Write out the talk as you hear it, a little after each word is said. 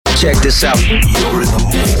Check this out. You're in the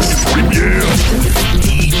mix. Yeah.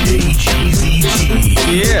 DJ Cheesy T.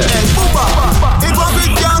 Yeah. It was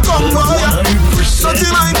it can't come for ya.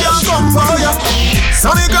 Nothing I can't come for ya.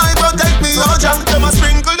 Sunny guy protect me, oh Jack. Them a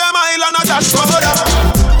sprinkle them oil and a dash for ya.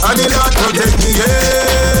 And the Lord protect me,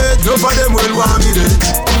 yeah. None of them will want me dead.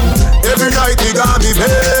 Every night he got me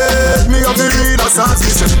bed. Me a be real as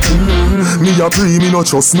me say. Me a pray, me no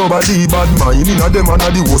trust nobody. Bad mind inna them and a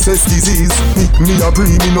the worstest disease. Me a pray,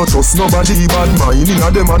 me no trust nobody. Bad mind inna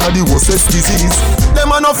them and a the worstest disease. Them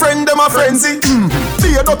a no friend, them a frenzy.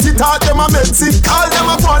 Be a dirty talk, them a messy. All them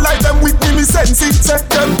a fall like them with me sensey. Check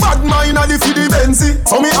them bad mind a the fiddy benzy.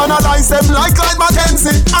 So me analyze them like Clyde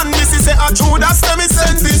Mackenzie. And this is a true, that's them is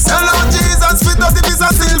sensey. Sell out Jesus with 30 pieces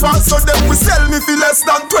of silver. So them will sell me for less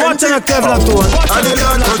than 20. And the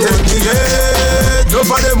Lord protect me, yeah. None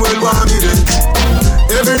of them will want me dead.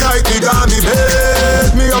 Every night he got me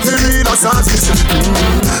bed. Me a be real as me say.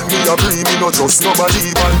 Me a pray, me no trust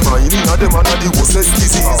nobody. Bad mind inna them and a the worstest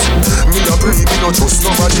disease. Me a pray, me no trust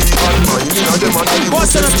nobody. Bad mind inna them and a the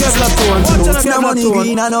worstest disease. What's your money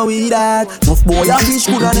green? I know we that. Muff boy a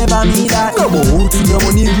fish coulda never me that. No boat in your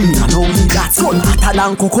money green. I know we that. Son hotter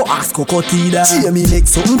than cocoa ass cocoa tea that. Cheer me make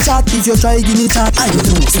something chat if you try give me chat. I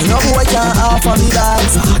know say no boy can't offer me that.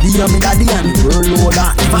 Sadi and me daddy and the world know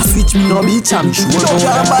that. Never switch me no bitch I'm sure. You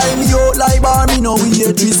can't buy me out like bar me no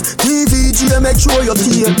waitress. TVG make sure you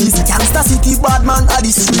take this. Gangsta city bad man are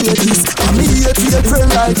the straightest. And me hate friend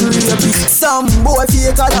like rapist. Some boy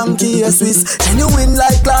faker than K-Swiss. Genuine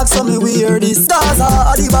like Clark so me wear this. Stars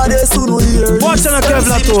are the baddest who no hear this. Watch on a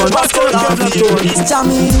Kevlar tone. Watch on a Kevlar tone.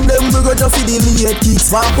 Jamming them we go to feed the late kicks.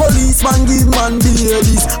 One policeman give man the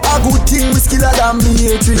ladies. A good thing we skiller than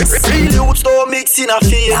Matrix. Real youths don't mix in a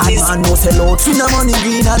face. That man no sell out in a money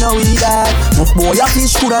green I know we that. Muff boy a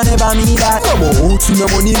fish coulda never me that. No boat in a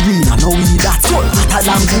money green I know we that. So hotter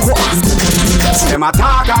than cocoa ass. Them a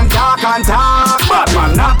talk and talk and talk. Bad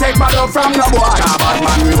man not take bad up from no boy. Bad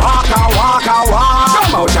man we walk and walk and walk.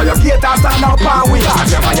 Come out of your gate and stand up and we are.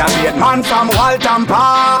 Them a violate man from Walton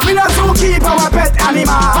Park. We no zookeeper our pet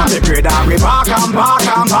animal. Me pray that we bark and bark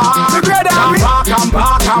and bark. Me pray that we bark and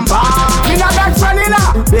bark and bark. Me no beg vanilla.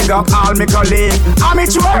 Big up all me colleague.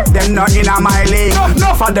 Amateur, them not in a my league.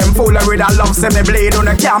 No for them fool with a love say me bleed. On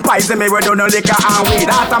a camp poison me with no liquor and weed.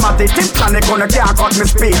 Automatic tips and they gonna can't cut me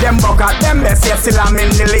speed. Them buck at them best yet still I'm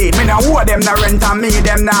in the lead. Me no owe them no rent and me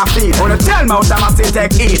them no feed. Wanna tell me how them a still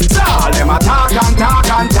take it. So all them a talk and talk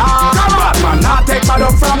and talk. Bad man not take bad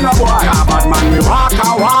up from no boy. Bad man we walk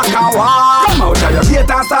and walk and walk. Come out of your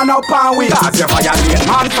gate and stand up and we. Cause you violate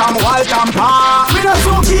man from Walton Park. We no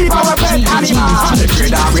zookeeper our pet animal. Me pray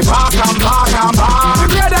that we bark and bark and bark. Me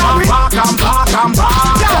pray that we bark and bark and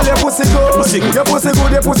bark. Girl your pussy good, your pussy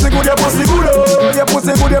good, your pussy good, your pussy good, your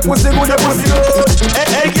pussy good, your pussy good, your pussy good.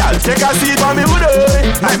 Hey girl, take a seat for me good.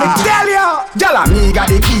 Let me tell you, girl a me got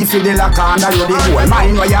the key for the lock under you. The whole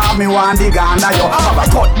mind where you have me want the gander you. Have a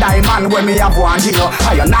cut diamond when me have one to you.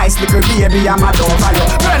 Are you nice little baby, I'm a dog for you.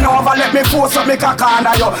 Bend over, let me force up me cock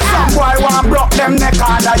under you. Some boy want broke them neck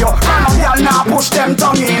under you. Run up girl now push them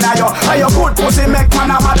tongue in you. Are you good pussy make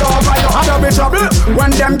man have a dog for you. I don't be trouble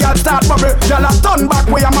when them girls start bubble. Girl a turn back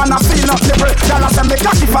where your man a feel up nipple. Girl a send me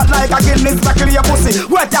cocky fat like a Guinness back in your pussy.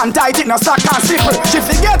 Wet and tight it no stack and slipper. She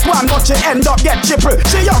forget one but she end up get triple.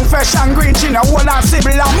 She young fresh and green she no hold and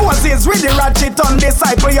sibble. And Moses with the ratchet on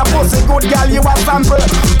disciple. Your pussy good girl you a sample.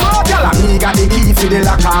 Oh girl a me got the key for the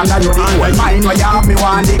lock under you. The whole mind where you have me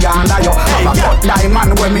want the gander you. Have a cut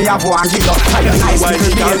diamond when me have one give you. Are you nice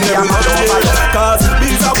little baby I'm a dog for you. Cause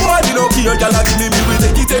me's a boy you know care. Girl a give me we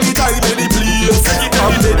take it anytime any place.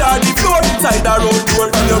 Come the daddy floor inside the road door.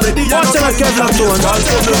 When you're ready you know Kevlar tone. Cause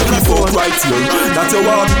you know we fuck right here. That you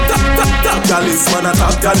want top gallus man a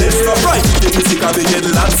top gallus. From right the music a be get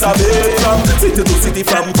lots of it. From city to city,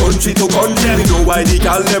 from country to country. We know why the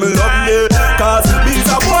girl them love me. Cause me's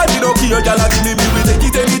a boy you know care. Girl a give me we take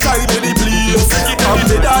it anytime any place. Come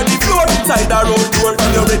the daddy floor inside the road door. When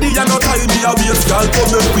you're ready you know time me a waste. Girl come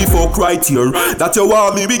make we fuck right here. That you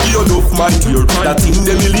want me we give you enough my dear. That thing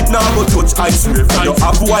them me lip now go touch I swear. You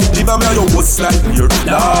have white liver me and you go slide here.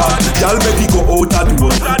 Lord, y'all make me go out a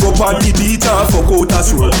door. Go on the beach and fuck out a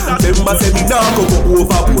shore. Them a say me now go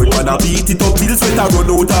overboard. Man a beat it up till sweat a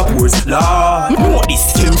run out a pores. Lord, know this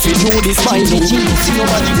film fi know this by now. See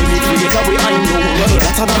nobody when it create a way I know.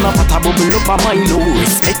 Hotter than a pot a bubble up a Milo.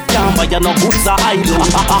 Respect can't buy no goods a high low.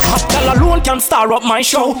 A hot girl alone can star up my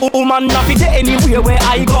show. Woman not fit anywhere where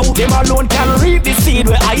I go. Them alone can reap the seed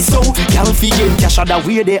where I sow. Can't figure cash out the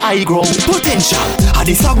way they I grow. Potential, a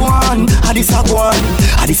this a one, a this a one,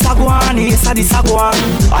 a this a one, yes, a this a one.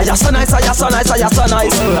 I ya so nice, I ya so nice, I ya so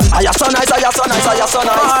nice, I ya so nice, I ya so nice, I ya so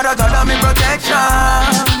nice. Father God of me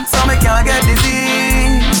protection, so me can't get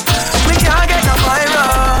disease. We can't get no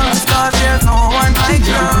virus, cause there's no one like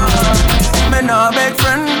you. Me no big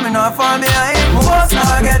friend, me no fall behind. My boss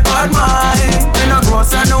not get bad mind. Me no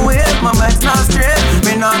gross on the way, my meds not straight.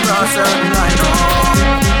 Me no cross certain line.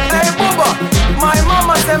 Hey Bubba, my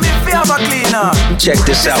mama say me fi have a cleaner. Check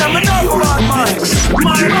this out. Me no bad mind. My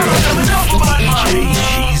mama say me no bad mind.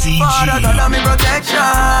 Father God of me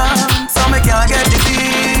protection, so me can't get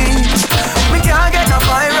disease. We can't get no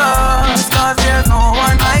virus, cause there's no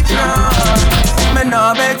one like you. Me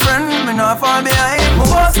no big friend, me no fall behind. My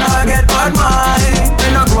boss not get bad mind. Me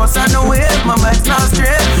no gross on the way, my meds not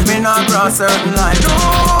straight. Me no cross certain line. No,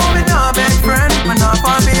 me no big friend, me no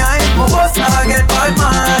fall behind. My boss not get bad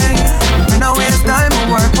mind. Me no waste time,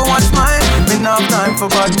 me work for what's mine. Me no have time for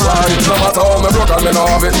bad mind. No matter how me broke and me no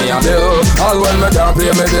have it, me a bill. All when me can't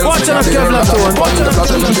pay me bills, watch me a out, bill. Kevlar Tone. Watch out,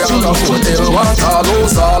 Kevlar Tone. Want all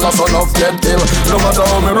lose, all a son of get ill. No matter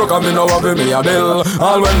how me broke and me no have it, me a bill.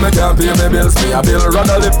 All when me can't pay me bills, me a bill.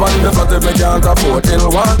 Rather live on the fat if me can't afford ill.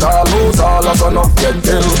 Want all lose, all a son of get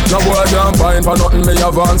ill. No boy can't find for nothing me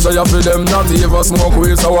have on, so you feel them not even smoke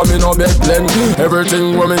weed, so me no beg blend.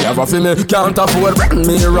 Everything when me have a feel me can't afford,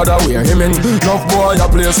 me rather wear him in. Enough boy I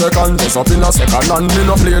play second, just up in a second, and me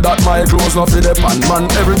no play that my clothes no fit the pan man.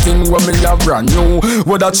 Everything when me have brand new,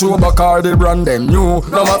 with that show back or the brand them new.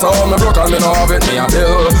 No matter how me broke and me no have it, me a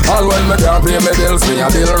bill. All when me can't pay me bills, me a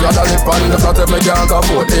bill. Rather live on the flat if me can't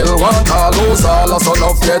afford ill. Want all lose, all a son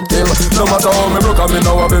of get ill. No matter how me broke and me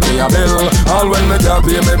no have it, me a bill. All when me can't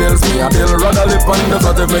pay me bills, me a bill. Rather live on the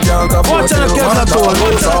flat if me can't afford ill. Want all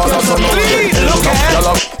lose, all a son of get ill.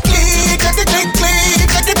 Clean, clean, clean,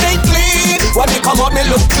 clean, clean. When they come out, me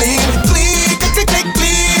look clean. Clean, clean, clean,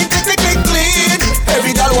 clean, clean, clean.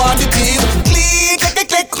 Every girl want the team. Clean,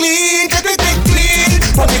 clean, clean, clean, clean, clean.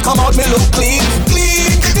 When they come out, me look clean.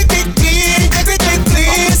 Clean, clean, clean, clean, clean,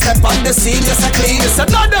 clean. Step on the scene, just a clean, it's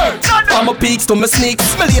another. I'm a peaks to my sneaks.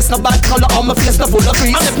 My lace no bad color, on my face no full of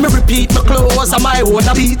crease. And if me repeat, my clothes are my own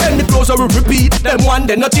a beat. And the clothes I will repeat, them one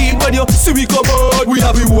then a team. When you see we come out, we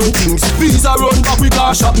have we own things. Visa run back, we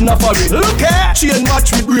got shop in a foreign. Look here, chain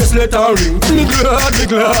match with bracelet and ring. Me glad, me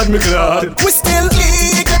glad, me glad. We still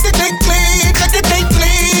clean, clean, clean, clean, clean, clean,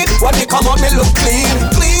 clean. When they come out, me look clean.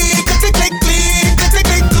 Clean, clean, clean, clean, clean,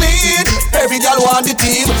 clean, clean. Every girl want the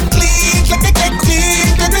team. Clean, clean, clean,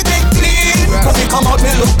 clean, clean, clean, clean. When they come out,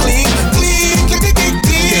 me look clean. Clean, clean, clean,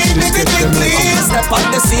 clean, clean, clean, clean. Step on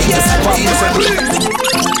the scene, yes I clean.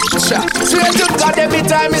 Straight to God every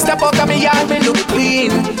time me step out of me yard, me look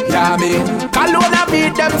clean. Yeah me, Cologne I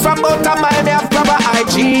beat them from out of my me have proper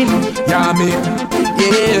hygiene. Yeah me,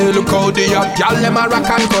 yeah look how the young gal them a rock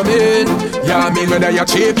and come in. Yeah me, whether you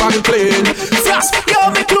cheap and clean. Frost,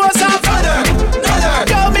 yo me clothes off.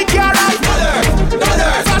 Yo me car off.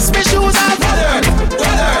 Frost me shoes off.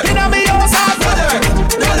 Inna me house off.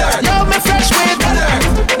 Yo me fresh with.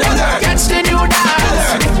 Catch the new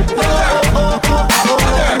dance.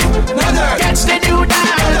 Catch the new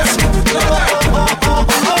dance.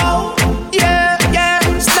 Yeah, yeah.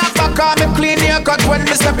 Snap back on me clean haircut when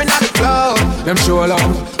me stepping at the club. Them show love.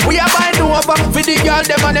 We are buying new back for the girl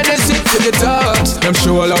them and then they sit to the touch. Them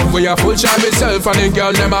show love. We are full shine myself and the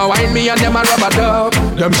girl them a wine me and them a rub a dub.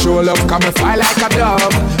 Them show love come and fly like a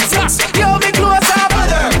dove. Frost, yo me clothes off.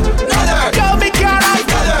 Yo me car off.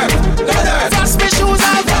 Frost me shoes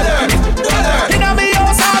off. Inna me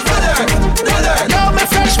house off. Yo me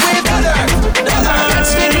fresh with.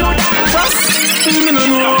 Catch the new dance. Me no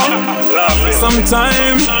know.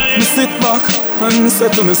 Sometimes me sit back and say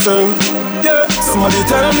to myself, yeah, somebody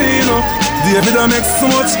tell me, you know, David I make so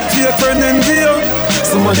much fake friend in jail.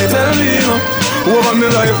 Somebody tell me, you know, over my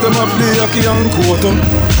life them a play hockey and quarter.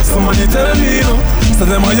 Somebody tell me, you know, so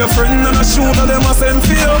them are your friend and a shooter them a send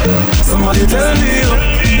for you. Somebody tell me, you know,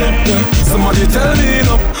 yeah. Somebody tell me, you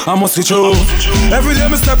know, I must be true. Every day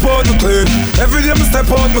me step out me clean. Every day me step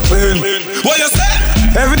out me clean. What you say?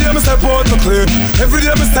 Every day me step out me clean. Every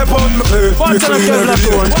day me step out me clean. Me clean every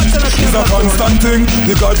day. It's a constant thing.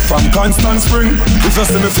 The God from constant spring. If you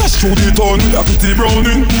see me flash through the town with a pretty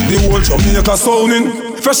browning, the whole Jamaica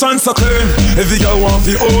sounding. Fresh and so clean. Every girl want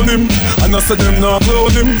to own him, and I say them not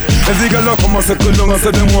clone him. Every girl that come and say cool down, I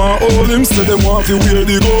say them want hold him. Say them want to wear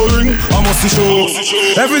the gold ring. I must show.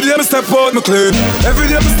 Every day me step out me clean.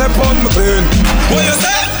 Every day me step out me clean. What you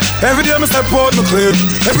say? Every day me step out my clean.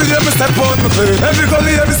 Every day me step out my clean. Every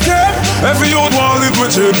gully, every scared. Every youth want live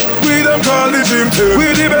with him. We them call the gym team.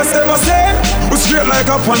 We the best ever say. We straight like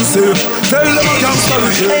a pencil. Tell them I can't stand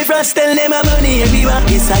it. Hey, friends, tell them my money everywhere.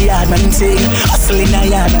 It's a yard man thing. Hustling a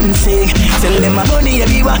yard man thing. Tell them my money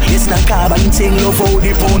everywhere. It's not carbon thing. Love how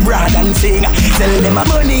the pound broad and thing. Tell them my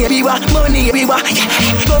money everywhere. Money everywhere.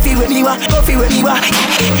 Coffee with me, coffee with me.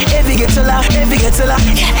 Every get to laugh, every get to laugh.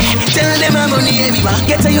 Tell them my money everywhere.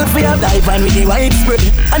 Get a youth for your diamond with the white spread.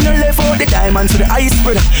 And don't left out the diamonds with the ice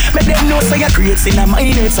spread. Make them know so you create in the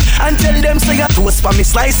minutes. And tell them so you toast for me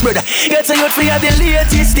slice bread. Get a youth for your the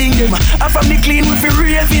latest thing them. And from the clean with the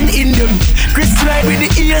raving in them. Chris ride with the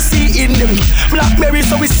AC in them. Blackberry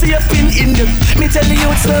so we safe in them. Me tell the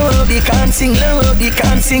youth slow up the can't sing, low up the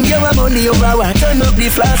can't sing. You want money over one, turn up the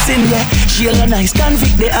flossing, yeah. She'll a nice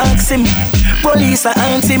convict they ask him. Police are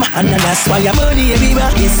aunt him. And that's why your money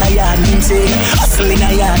everywhere. It's a yard man thing. Hustling a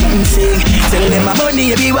yard man thing. Tell them my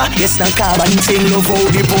money everywhere. It's not carbon thing. Love how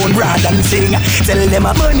the bone broad and sing. Tell them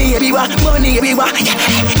my money everywhere. Money everywhere.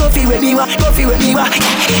 Coffee with me, coffee with me.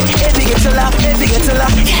 Every get to laugh, every get to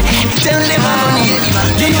laugh. Tell them my money everywhere.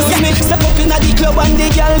 You know see me step up in the club and the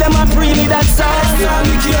girl them a pre me that sauce.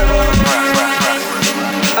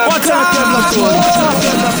 What's up?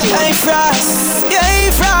 Hey Frost, yeah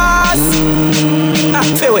hey Frost.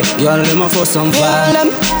 Feel it. Y'all them a for some fun. Y'all them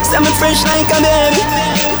say me fresh like a baby.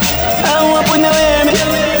 I want put no wear me.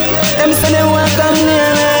 Them say they want come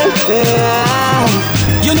near me.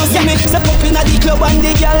 You know see me step up in the club and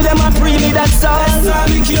the girl them a pre me that sauce.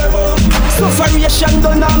 Sufferation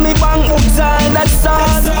done on me bang hooks all that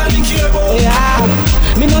sauce. Yeah.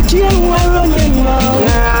 Me no care who I run them now. Me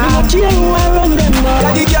no care who I run them now.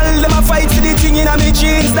 Cause the girl them a fight for the thing in a me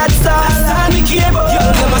jeans that sauce. Me care about.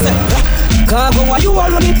 Girl them a say Cargo why you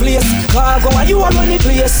all run the place. Cargo why you all run the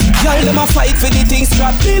place. Girl them a fight for the things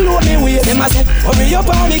strap below me waist. Them a say hurry up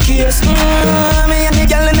on the case. Me and the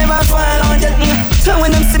girl never fall on that. So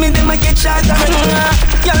when them see me them a get shot at me.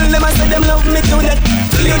 Girl them a say them love me too that.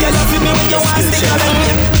 Tell you they love me when you want stick on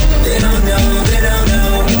them. They don't know, they don't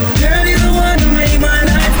know. Girl you the one who made my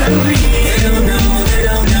life complete. They don't know, they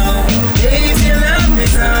don't know. If you love me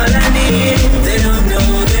it's all I need. They don't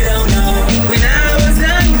know, they don't know. When I was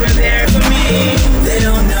done you were there for me. They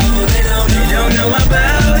don't know, they don't know. They don't know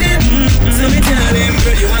about it. So me tell them,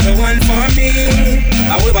 girl you are the one for me.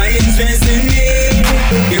 I will buy interest in me.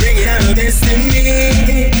 You bring it out of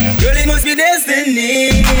destiny. Girl it must be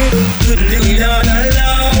destiny. Couldn't do it all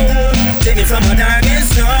alone. Take me from a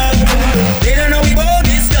darkest zone. They don't know we both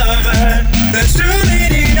discovered the true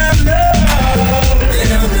meaning of love. They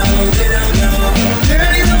don't know, they don't know.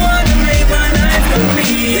 Girl you're the one who made my life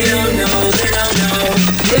complete. They don't know, they don't know.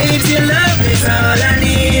 If you love me it's all I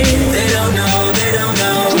need. They don't know, they don't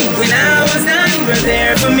know. When I was down you were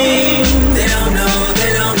there for me. They don't know,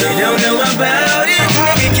 they don't know. They don't know about it.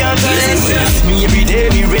 Me every day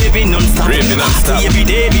be raving non-stop. Every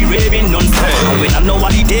day be raving non-stop. When I know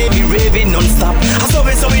what the day be raving non-stop. I saw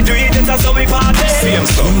we do it, that's how we party.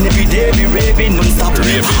 Every day be raving non-stop.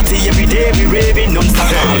 Party every day be raving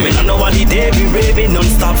non-stop. When I know what the day be raving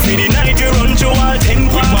non-stop. For the night you run to all 10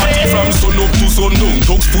 party. From sun up to sundown,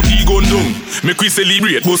 thugs put the gun down. Make we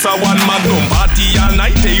celebrate, boss a one magnum. Party all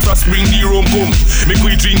night, hey frost bring the rum come. Make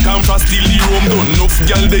we drink and frost till the rum done. Enough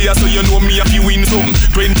gal there so you know me if you win some.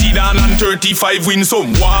 20 down and 35 win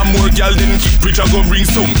some. One more gal then keep preacher go bring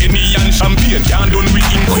some. Any and champagne can't done with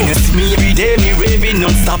income. When you see me every day me raving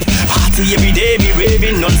non-stop. Party every day me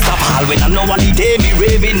raving non-stop. All when I know what the day me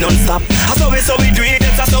raving non-stop. That's how we do it,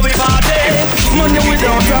 that's how we party. Money we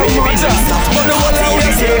don't have much of, but the one that we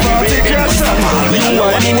say party crash. You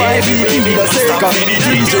and the YVP the sake of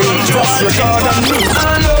DJ Just record and me.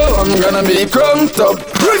 I know I'm gonna be crunked up.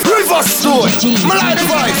 Riverstone, me like the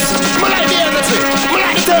vibes, me like the energy, me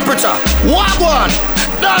like the temperature. Walk one,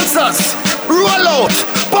 dancers, roll out,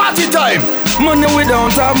 party time. Money we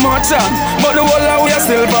don't have much on, but the whole of we are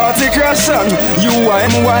still party crashing.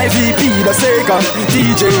 UMYVP the second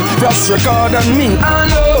DJ Just record and me. I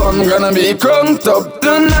know I'm gonna be crunked up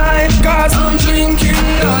tonight, cause I'm drinking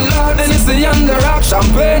a lot. Hennessy and the rock,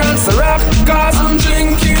 champagne and Ciroc, cause I'm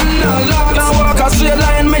drinking a lot. Now walk a straight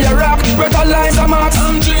line, me a rock, better lines a max.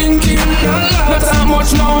 I'm drinking a lot. Not that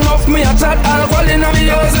much now, enough me a chat, alcohol in a me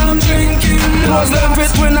house. I'm drinking a lot. Was them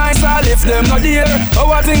fit with nice, I lift them not there.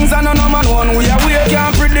 Our things are no man one. We are weird,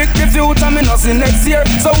 can't predict the future, me not see next year.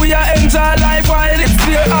 So we are enjoy life while it's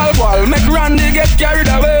clear. Alcohol make Randy get carried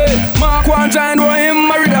away. Mark one giant boy him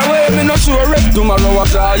married away. Me not sure if tomorrow I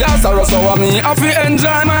try, yes, sorrow, so me I feel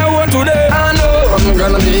enjoy my own today. I know I'm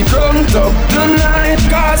gonna be crunked up tonight,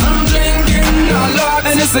 cause I'm drinking a lot.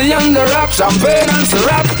 Hennessy on the rock, champagne and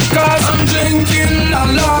syrup. Cause I'm drinking a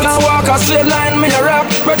lot. Now walk a straight line, me a rap.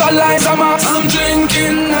 Better lines a max. I'm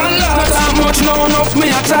drinking a lot. Not that much, no enough, me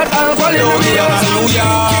a chat. Alcohol in me house.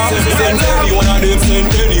 Any one of them send,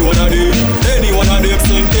 any one of them. Any one of them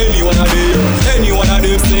send, any one of them. Any one of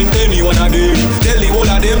them send, any one of them. Tell the whole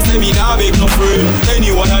of them say me nah make no friend.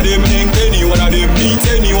 Any one of them hang, any one of them beat.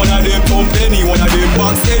 Any one of them pump, any one of them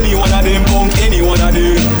box. Any one of them punk, any one of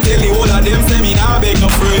them. Tell the whole of them say me nah make no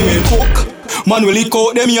friend. Cook. Man will lick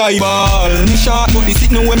out them eyeball. Me shot but the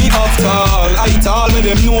signal when me off tall. I tall when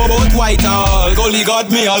them know about white all. Gully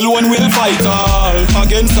got me alone will fight all.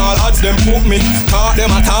 Against all odds them poke me. Talk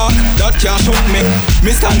them attack, that can't shoot me.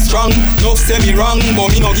 Me stand strong, no say me wrong.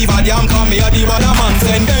 But me no give a damn cause me a the bad man.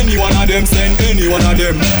 Send any one of them, send any one of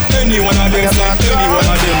them. Any one of them, send any one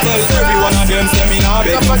of them. Tell every one of them, send me nah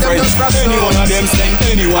beg no friend. Any one of them, send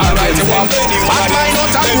any one of them. Send any one of them.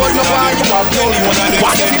 Any one of them.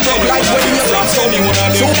 What if you broke like when you drop so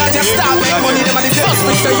soon as you start make money, them are the first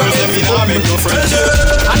to say you're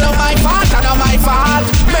I know my fault,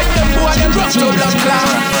 make them boy them rush to blood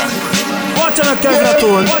clot. Watch on a Kevlar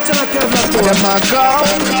tone. Them a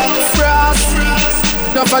go frost.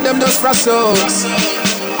 Enough of them just frost us.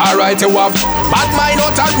 Alright, you have bad mind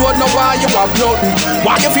out and road, no why you have nothing.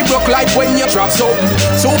 Why you feel broke like when you drop something?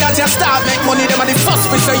 Soon as you start make money, them are the first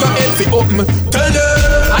to say your head fi open. Tell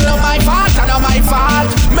them I know my fault,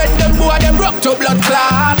 make them boy them rock to blood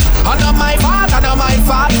clot. I know my fault,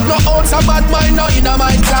 no ounce of bad mind, no in a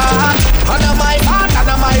mind clot. I know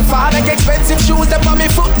my fault, make expensive shoes them on me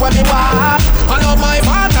foot when me walk. I know my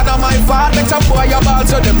fault, make some boy your balls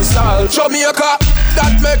so them stall. Show me a car,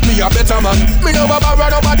 that make me a better man. Me no bother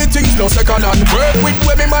nobody things no second hand. Work with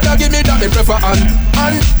when me mother give me that me prefer and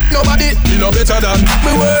nobody me no better than.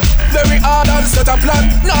 Me work very hard and set a plan.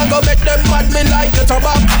 Now go make them mad me like the top.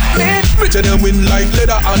 Me tell them win like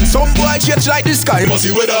leather and some boy change like the sky must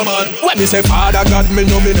see weather man. When me say Father God me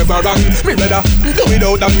know me never wrong. Me better do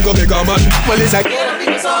without them go make a man. Well it's like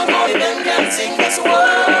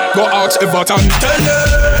go out Everton. Tell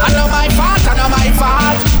them I know my fault.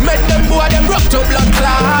 Make them boy them rock to blood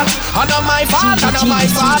clot. I know my fault.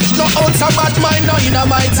 No ounce of bad mind, no in a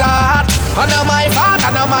my heart. I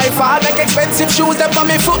know my fault. Make expensive shoes them on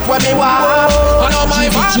me foot when me walk. I know my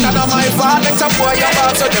fault. Make some boy your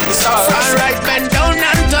balls so them soft. Alright, bend down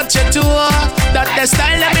and touch your toe. That the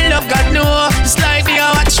style that me love God know. It's like me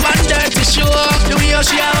a watch one dirty show. The way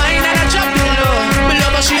she a wine and a drop it low. Me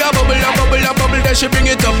love her, she a bubble, then she bring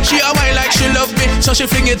it up. She a wine like she love me, so she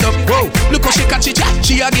fling it up. Whoa, look how she catch it,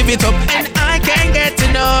 she a give it up. And I can't get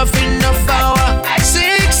enough hour.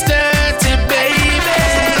 6:30, baby.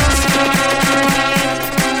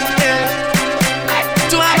 Yeah.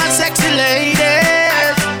 To all my sexy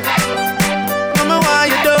ladies, mama, why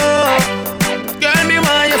you do? Girl, me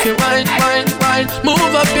why you feel wine.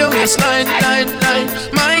 Move up your waistline, line.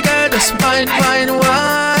 My girl, just wine.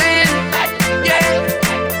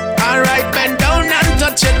 Yeah. Alright, bend down and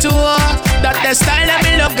touch your toe. That the style that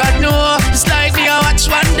me love, God know. It's like me a watch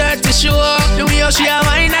one dirty show. The way she a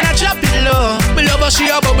wine and a drop it low. Me love her, she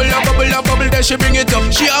a bubble, then she bring it up.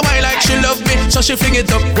 She a wine like she love me, so she fling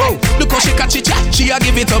it up. Whoa, look how she catch it, she a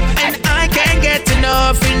give it up. And I can't get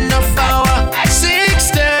enough hour.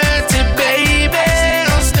 6:30, baby.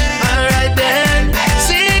 Alright then,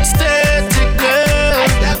 6:30, girl.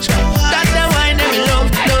 That the wine that me love.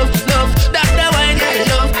 That the wine that me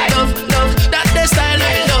love. That the style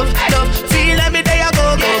that me love. Feel every day I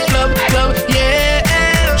go club,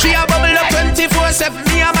 yeah. She a bubble up 24/7.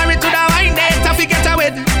 Me a married to the wine, date to forget a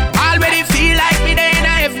wedding. Already feel like me there in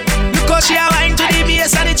a heaven. Look how she a wine to the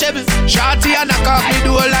bass and the treble. Shorty a knock off me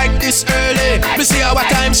door like this early. Me see her what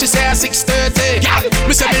time, she say 6:30. Yeah,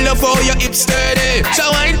 me say me love how your hips sturdy. So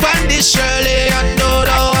wine pon this Shirley and no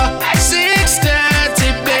door.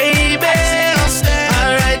 6:30, baby.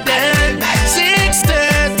 Alright then,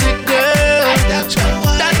 6:30, girl.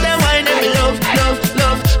 That the wine that me love.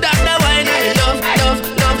 That the wine that me love.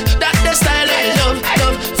 That the style that me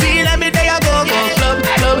love. Feel every day I go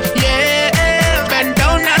club, yeah. Bend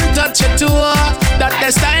down and touch your toe. That the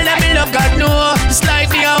style that me love, God know. It's like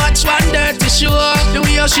me a watch one dirty show. The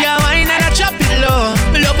way she a wine and a drop it low.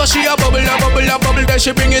 Me love her, she a bubble, then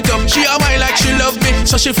she bring it up. She a wine like she love me,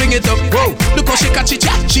 so she fling it up. Whoa, look how she catch it,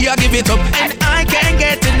 she a give it up. And I can't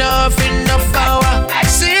get enough hour.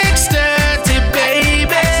 6:30,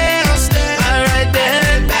 baby. Alright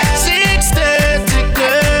then, 6:30,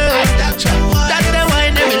 girl. That the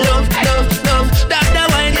wine that me love. That the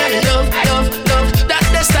wine that me love. That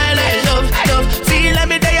the style that me love. Feel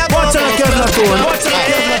every day I go. Watch on a Kevlar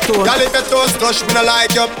tone. Girl, if your toes touch, me no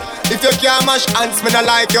like you. If you can't mash hands, me no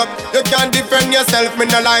like you. You can't defend yourself, me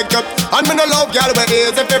no like you. And me no love y'all with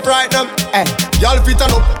ears if you frighten them. Y'all fit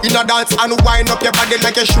on up in a dance and wind up your body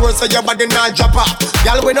like a sure so your body not drop off.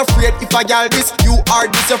 Y'all when afraid if I y'all this, you are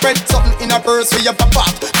this your friend. Something in a purse for your pop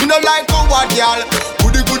off. Me no like how what y'all.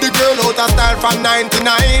 Goody girl out of style from 99.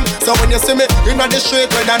 So when you see me in the street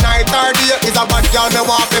whether night or day, is a bad girl me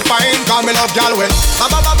want to find. Cause me love y'all well.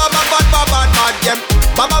 Bad yeah.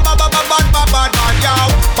 Bad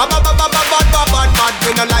y'all. Bad.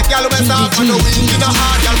 Me no like y'all when soft on the weak in the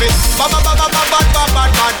heart y'all me. Bad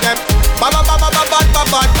them. Bad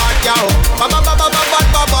y'all.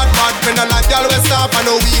 Bad. Me no like y'all when soft on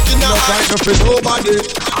the weak in the heart. No for nobody,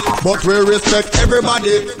 but we respect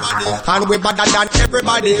everybody, and we better than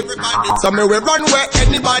everybody. So me we run where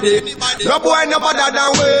anybody. No boy no better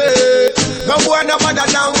than we. No boy no better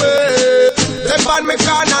than we. Step on me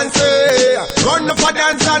can and say, run for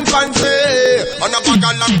dance and fancy. On a bag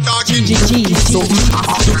of long talking. So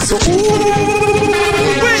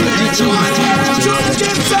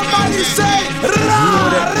somebody say,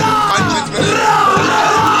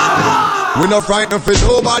 we no frightened for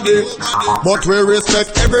nobody, but we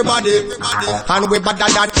respect everybody, and we better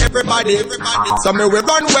than everybody. So me we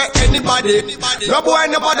run where anybody. No boy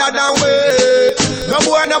no better than we. No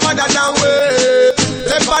boy no better than we.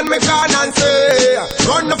 Step on me can and say,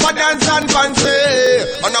 run for dance and fancy.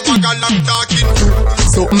 On a bag of long talking.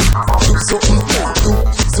 Something, do something, do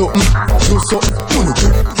something.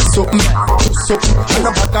 On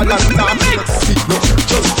a bag of long talking.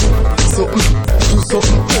 Something, do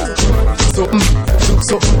something.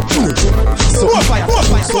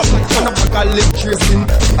 On a bag of lip tracing.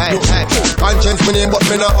 Conscience me name but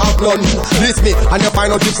me not have none. This me and you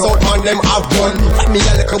find out if South man them have gun. Me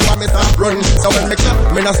a little boy me start run. So when me clap,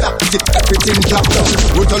 me not stop till everything drop down.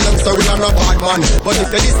 We tell them sorry I'm not bad man, but if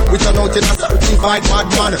you this, we turn out in a certified bad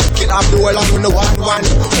man. Kill off the whole and we no one.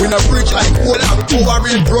 We no preach like whole and over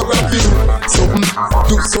real program for you. Something,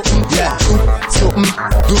 do something, yeah. Something,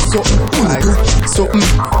 do something, something,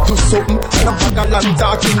 do something. And a bag of land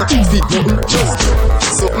talking, feed nothing, just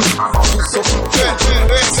something, do something, yeah.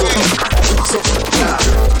 Something, do something, yeah.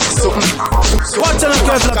 Something, do something. Watch out,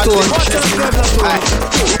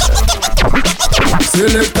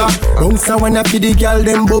 Selector, bounce a wanna feed the girl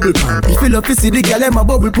them bubble pan. If you love to see the girl them a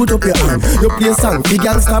bubble, put up your hand. You play song, the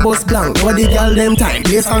girl star bus blank. Now the girl them time,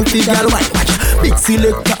 play song, the girl white. Watch, big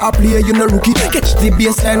selector a play, you no rookie. Catch the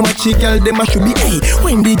baseline, watch the girl them a should be. Hey,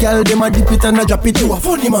 when the girl them a dip it and a drop it, you a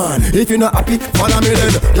funny man. If you not happy, follow me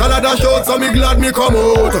then. Girl a dash out, so me glad me come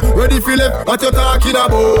out. Ready for left, what you talking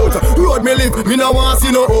about? Road me live, me no want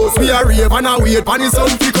see no house. Me a rave and a wait, pan the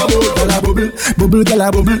sun fi come out. Girl a bubble, bubble, girl a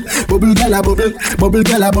bubble, bubble, girl a bubble. Bubble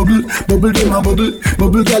gala bubble, bubble gala bubble,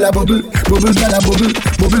 bubble gala bubble, bubble gala bubble,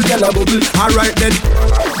 bubble gala bubble. Alright then.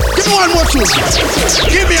 Give me one more tune.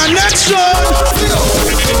 Give me a next one.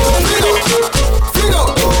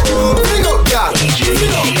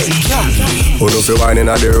 Who know fi whining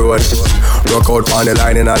on the road? Rock out on the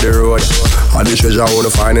line in the road. All the treasure who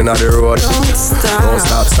know finding on the road. Don't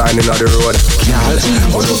stop signing on the road.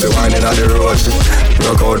 Who know fi whining on the road?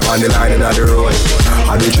 Rock out on the line in the road.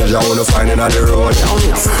 All the treasure who know finding on the road.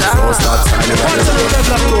 Don't stop signing on the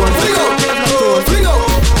road. Fling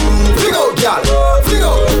out, girl. Fling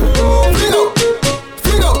out,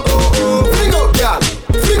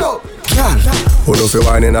 girl. Who know fi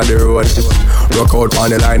whining on the road? Rock out on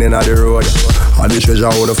the line in the road. All the treasure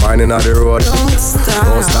who know finding on the road.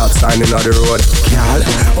 Don't stop signing on the road.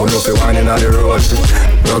 Who know fi whining on the road?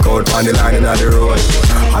 Rock out on the line in the road.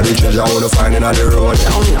 All the treasure who know finding on the road.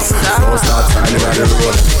 Don't stop signing on the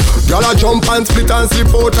road. Y'all a jump and split and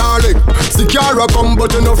slip out her leg. Secure come but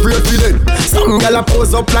you no afraid for dead. Some y'all a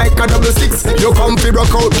pose up like a 6. You come fi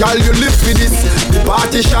rock out, y'all you live for this. The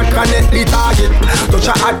party shot connect the target. Touch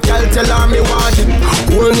a hot y'all tell her me want it.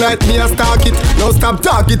 Whole night me a stalk it. Now stop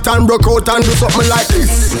talk it and rock out and do something like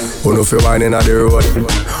this. Who know fi whining on the road?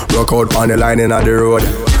 Rock out on the line in the road.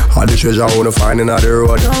 All the treasure who know finding on the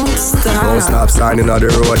road. Don't stop signing on the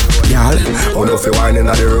road. Y'all, who know fi whining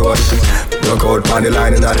on the road? Rock out on the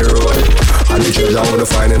line in the road. All the treasure who know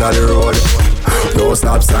finding on the road. Don't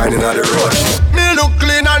stop signing on the road. Me look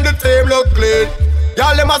clean and the team look clean.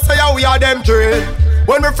 Y'all them a say how we are them train.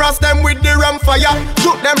 When we frost them with the ram fire,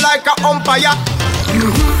 shoot them like a umpire.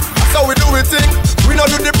 So we do it thing. We no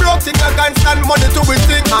do the broke thing. I can't stand money to we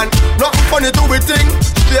thing. And nothing funny to we thing.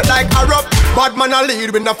 Straight like a rock. Bad man a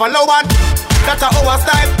lead, we no follow one. That's our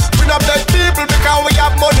style. We no bless people because we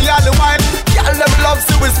have money all the while. Y'all them love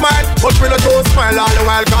see we smile, but we no don't smile all the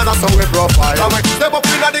while. Cause that's how we profile. So we step up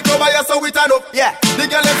in the cover, yeah, so we turn up. Yeah, the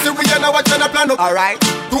girl them see we and watch and plan up. Alright,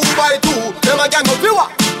 2 by 2, them a gang of viewer.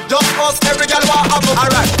 Just us, every girl want have us.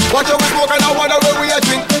 Alright, watch how we smoke and I wonder where we are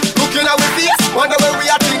drink. Looking at we face, wonder where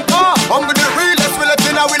we are think. I'm with the realest, we let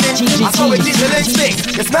in our link. I saw we keep the next thing.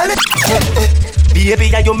 You smell it?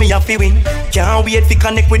 Baby, you me a fi win. Can't wait fi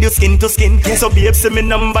connect with you skin to skin. So babe, say me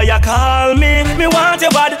number, you call me. Me want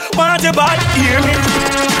you bad, hear me.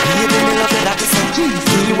 Baby, me love you like you say.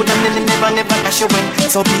 You would never dash you win.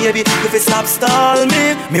 So baby, if you stop stall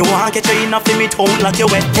me, me want get you enough fi me tongue like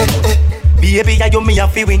you wet. Baby, you me a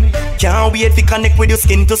fi win. Can't wait fi connect with you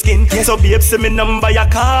skin to skin. So babe, say me number, you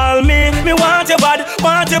call me. Me want you bad,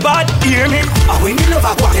 hear me. When you love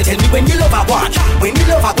a want, tell me when you love a want. When you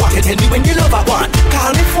love a want, tell me when you love a want.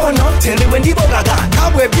 Call me phone up, tell me when the bugger gone. Cause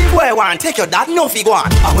where big boy want, take your dad no fi go on.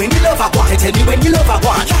 When you love a want, tell me when you love a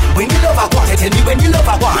want. When you love a want, tell me when you love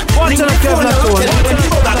a want. Ring the phone up, tell me when the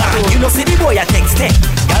bugger gone. You know see the boy a text.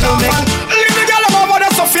 Y'all make. Leave the girl about that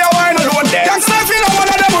Sophia wine alone there. Gangsta feel one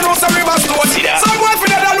of them who knows some river stone. Some boy feel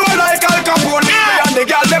that alone like Al Capone. And the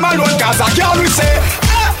girl them alone cause a girl we say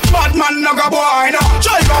bad man no go boy no.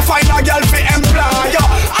 Try go find a girl fi employ ya.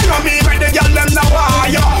 I know me make the girl them no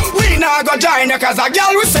wire. We nah go join ya cause a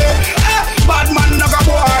girl we say bad man no go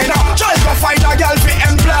boy no. Try go find a girl fi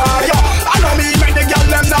employ ya. I know me make the girl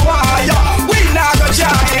them no wire. We nah go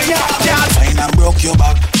join ya. Fine and broke your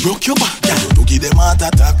back, yeah. You give them heart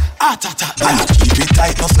attack. And you keep it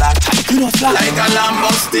tight, no slack. You no slack like a Lambo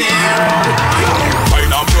steer. Fine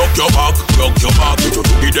and broke your back. You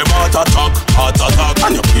give them heart attack.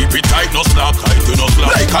 And you keep it tight, no slack. You no slack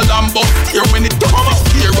like a Lambo steer. When it come up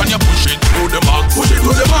here, when you push it through the mark.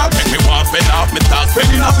 Make me want fend off me task.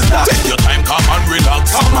 Take your time, come and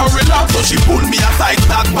relax. So she pull me aside,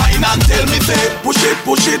 start wine and tell me say push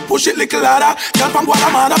it little harder. Girl from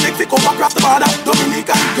Guatemala, Mexico, across the border.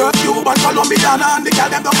 Dominican, girl, Cuba, Colombiana. And the girl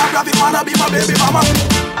them don't have graphic, wanna be my baby mama.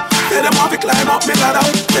 Say them want to climb up me ladder.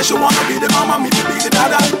 Say she wanna be the mama, me to be the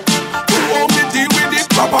dada. Who want me deal with it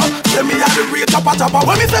proper? Tell me how the real topper.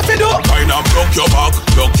 What me say fi do? Fine and broke your back.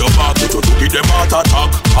 You give them heart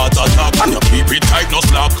attack. And you keep it tight, no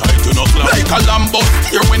slack. You no slack like a Lambo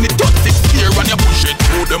steer. When it touch 6 gear and you push it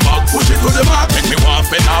through the mark. Make me want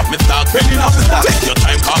fend off me stock. Take your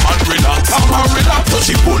time, come and relax. So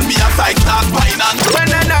she pull me aside, start wine and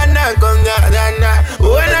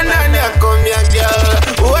Oh na come here, come here, girl.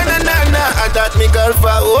 Oh na, I thought me girl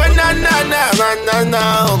for. Oh na.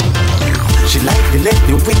 She like me, let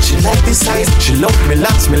me win, she like the size. She love me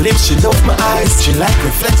locks, me lips, she love my eyes. She like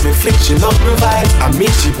me flex, me flick, she love me vibe. I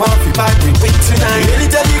mean she want me back, we wait tonight.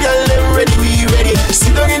 Ready tell the girl them ready, we ready.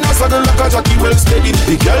 Sit down in a saddle like a jockey well steady.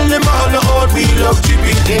 The girl them all out, we love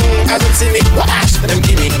tripping. As them see me, wash, them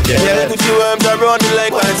give me. Yeah, put your arms around me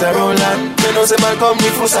like whites around land. You know say man come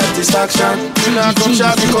with full satisfaction. You know come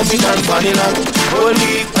sharp, me come with and vanilla.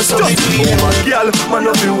 Only, I saw me clean. Girl,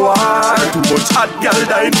 man of the war. Too much hot girl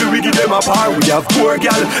dying to we give them a part. We have poor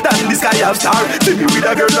girl, that in the sky have star. See me with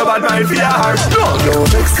a girl, no bad mind for your heart. No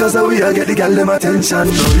vex cause we a get the girl them attention.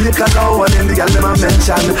 No hate cause I want them the girl them a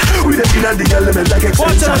mention. We the in and the girl them like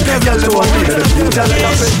extension. Girl them want me, the future like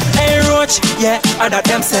a friend. Hey Roach, yeah, I that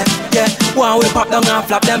them say, yeah. One we pop down and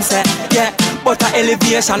flap them say, yeah. But a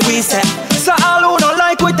elevation we say. So all who don't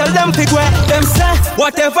like we tell them fig where them say.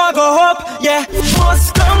 Whatever go up, yeah,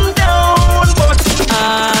 must come down. But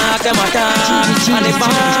them attack and the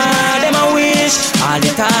bad them a wish. All the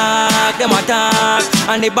talk them attack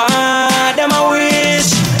and the bad them a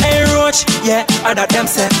wish. Hey Roach, yeah, I that them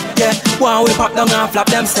say, yeah. One we pop down and flap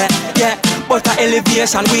them say, yeah. But a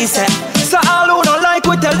elevation we say. So all who don't like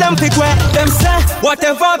we tell them fig where them say.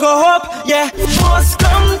 Whatever go up, yeah, must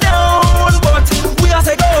come down. But we a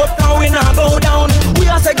say go up, cause we not go down. We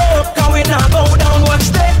a say go up, cause we not go down. Watch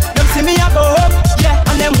that, them see me a go up, yeah.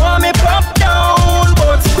 And them want me pop down.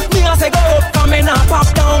 But me a say go up, cause me not pop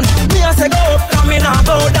down. Me a say go up, cause me not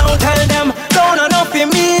go down. Tell them, down enough in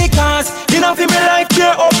me, cause enough in me life,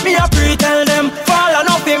 clear up, me a pray. Tell them, fall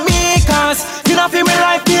enough in me, cause enough in me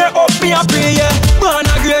life, clear up, me a pray, yeah. Born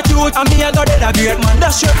a great youth, and me a go dead a great man.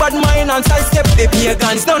 That's your bad mind and sidestep the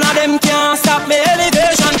pagans. None of them can stop me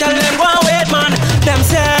elevation. Tell them, go and wait, man. Them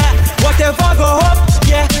say, whatever go up,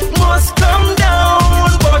 yeah, must come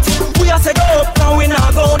down. But we a say go up, cause we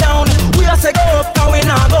not go down. We a say go up, cause we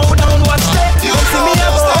not go down. Watch that, you see me a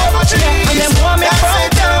go up, yeah. And them want me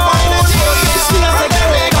fall down. We a say go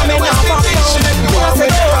up, cause we not pop down. We a say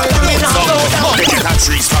go up, cause we not go down. They get a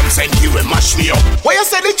trees from St. You and mash me up. What you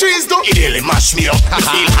say the trees do? It really mash me up. I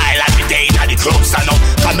feel high like the day now the club stand up.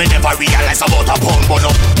 Cause me never realize about a pound bun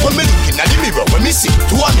up. When me look in the mirror, when me see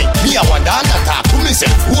two of me a wonder and talk to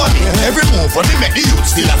myself, who are me? Every move when me make the youth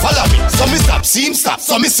still a follow me. So me stop, see him stop,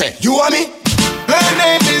 so me say, you are me? Her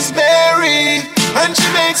name is Mary, and she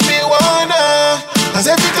makes me wanna. Cause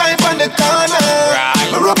every time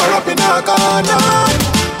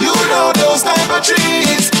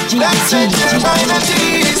trees. Let's take the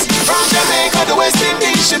energies. From Jamaica to West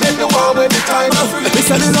Indies, she make me warm every time. We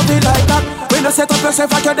say we love it like that. We no set up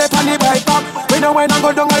yourself like you're dead on the bike back. We no wine and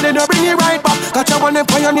go down and then you bring it right back. Got your one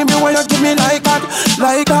empire on me when you give me like that,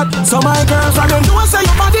 like that. So my girls, I don't know say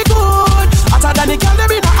your body good. Hotter than the girl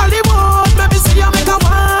them in Hollywood. Baby, see you make a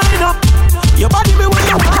wine up. Your body me when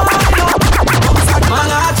you wine up.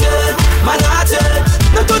 Man,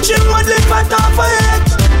 no touch him one leg and half a head.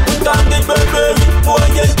 Put on the Burberry, boy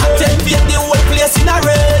get hurt. Take the whole place in a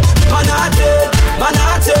red. Man,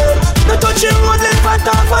 no touch him one leg and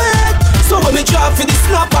half a head. So when me drop for the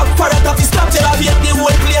snapback, for it off the snap, tell the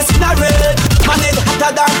whole place in a red. Man, it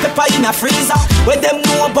hotter than pepper in a freezer. When them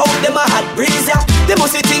know about them a hot breeze, yeah. They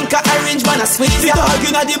must think a orange man a squeeze, yeah. The dog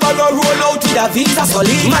in a the barrel roll out with a visa. So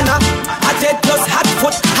leave man a hot head plus hot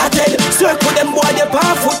foot, hot head. Circle them boy they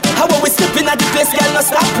barefoot. How we stepping at the place, girl no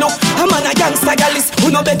stop look. A man a gangsta galis, who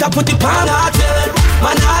no better put it on hearted.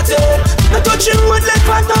 Man hearted, no touch him with leg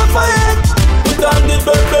part off a head. Put on the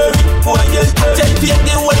Burberry, boy get hurt. Take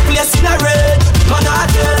the whole place in a red. Man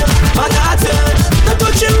hearted, no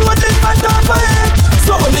touch him with leg part off a head.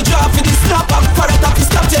 So when we drop for the snap up, for it off the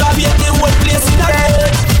stop, till I be at the whole place in a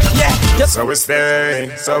red. Yeah. So we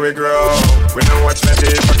stay, so we grow. We don't watch the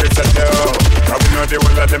people get set down. Cause we know the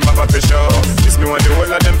whole of them have a fish show. This me want the whole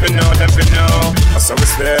of them to know, So we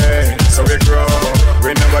stay, so we grow.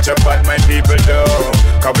 We know what your bad mind people do.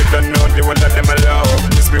 Cause we don't know the whole of them alone.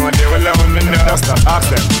 This me want the whole of them to know. Just ask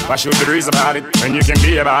them, what should the reason about it? When you can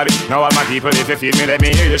be about it. Now all my people, if you feel me, let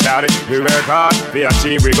me hear you shout it. We work hard, we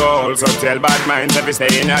achieve we goals. So tell bad minds if we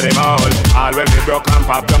stay in at them all. All when we broke and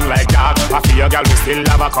pop down like that. I feel your girl, we still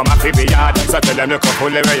have a come a fi be yard. So tell them look up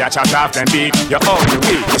full where you chat off them beat. You own the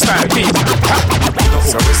week, you start the beat.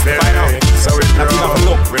 So we stay, so we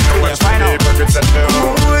grow. We know what you need, but it's a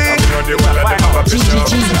no. We know the one that they have a fish show.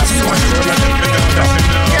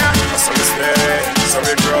 So we stay, so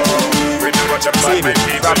we grow. We know what your bad mind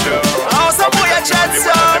people do. Oh, some boy a chat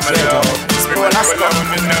so. Let's find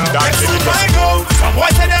out. Some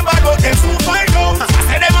boys say them bad, but them soon find out. I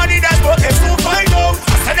say them money that, but them soon find out.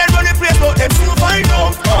 I say them run the place, but them soon find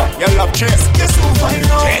out. You love Chase, you soon find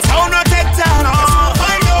out. Chase how no take down, you soon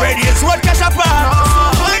find out. Radius road cash up, you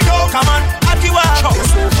soon find out. Come on, at you out, you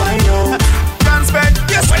soon find out. Transbed,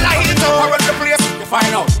 yes, well I hit out. I run the place, you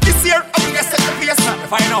find out. This year, I'm gonna set the place, you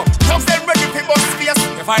find out. Dogs them ready for bus space,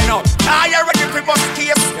 you find out. Now you're ready for bus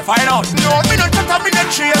case, you find out. No, me not cut up in the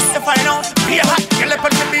trace, you find out. Be a hot, get up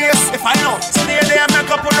on the base, you find out. So they make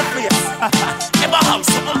up on the place. Ever have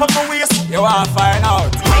something from my waist, you wanna find out.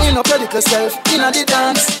 Wind up your little self in the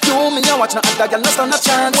dance. Do me, you watch no other girl, no stand a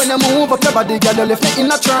chance. When you move up your body, girl, you left me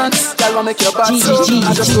in a trance. Girl, will make your back so.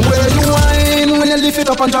 I just the way you whine when you lift it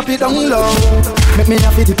up and drop it down low. Make me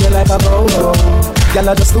happy to play like a bow. Girl,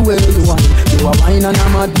 I just the way you whine. You are wine and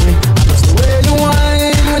I'm mad me. Just the way you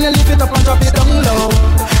whine when you lift it up and drop it down low.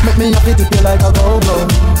 Make me happy to play like a bow.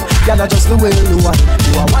 Girl, I just the way you whine.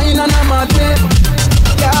 You are wine and I'm mad me.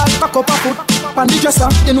 Girl, cock up a foot, pan the dresser.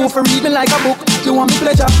 You know for reading like a book. You want me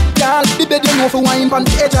pleasure. Girl, the bed you know for wine pan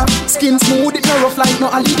the edge. Skin smooth, it no rough like no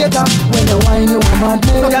alligator. When you wine, you want mad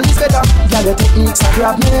me. No girl is better. Girl, your techniques are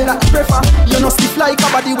grab me. That prefer. You no stiff like a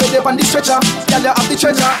body way up on the stretcher. Girl, you have the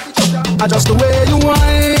treasure. I just the way you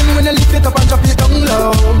wine when you lift it up and drop it down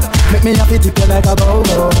low. Make me happy to play like a bow.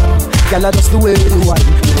 Girl, I just the way you wine.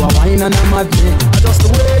 You are wine and I'm mad me. I just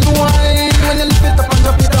the way you wine when you lift it up and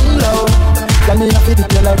drop it down low. Girl, me happy to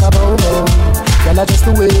play like a bow. Girl, I just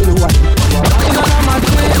the way you want.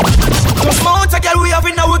 Just mount a girl we have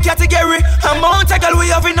in our category. Mount a girl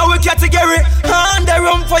we have in our category. And the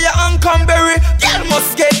rum for your Uncle Berry. Girl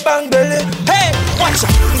must get bang belly. Hey, watch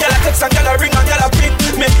out. Girl a text and girl a ring and girl a pick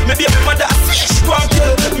me. Me baby mother a fish go and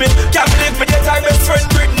kill me. Can't believe me that I best friend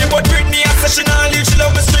Britney. But Britney a session and leave. She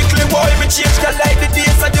love me strictly. Boy, me change girl like the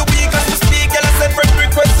days of the week. As we speak, girl I send friend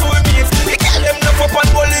request to me. The girl them enough up and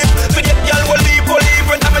believe. Me get girl will leave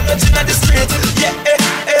when I'm touching at the street. Yeah,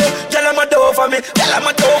 girl I'm a door for me. Girl I'm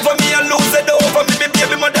a door for me and lose it over me. Me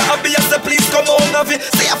baby mother happy as the please come on of it.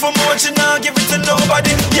 Say for more she nah give it to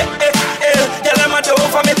nobody. Yeah, girl I'm a door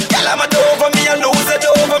for me. Girl I'm a door for me and lose it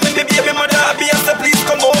over me. Me baby mother happy as the please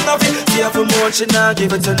come on of it. Say for more she nah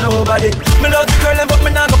give it to nobody. Me love the girl but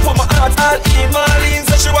me nah go put my heart all in. Marlene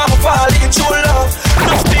said she want me fall in true love.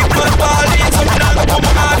 No speak but Marlene so me nah go put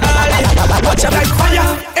my heart all in. Watch out like fire.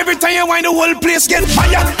 Every time you wind the whole place get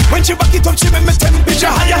fire. When she back it up she make me temperature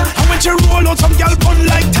higher. And when she roll out some girl burn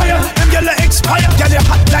like tire. Them girl expire, girl you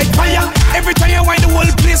hot like fire. Every time you wind the whole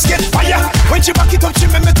place get fire. When she back it up she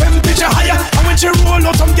make me temperature higher. And when she roll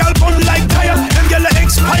out some girl burn like tire. Them girl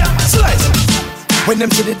expire. Slice. When them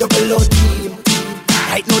see the double O team,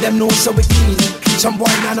 right know them know so we clean. Some boy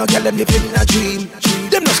now no girl them living in a dream.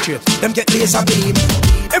 Them no straight, them get laser beam.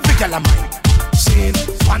 Every girl of mine, seen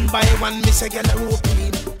one by one, miss a girl a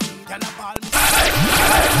routine.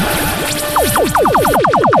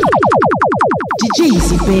 DJ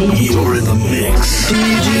Eazy-Pay. You're in the mix.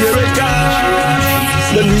 DJ Records.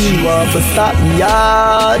 The new one for stop me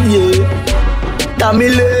yard, yeah.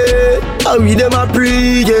 Tamile, how we them a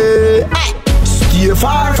pre, yeah. Stay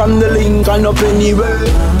far from the link and up anywhere.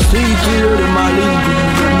 Stay clear them a link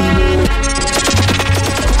anywhere.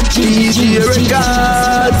 DJ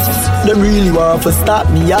Records. Them really want for stop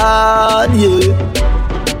me yard, yeah.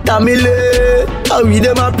 Tamile, how we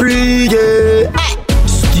them a pre, yeah.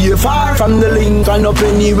 Stay far from the link and up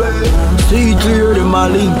anywhere. Stay clear them a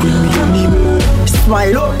link with me anywhere.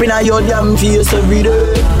 Smile up in your damn face every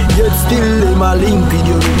day. Yet still them a link with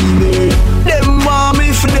you anyway. Them want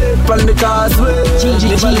me flip on the causeway.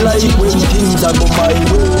 Never like when things are go my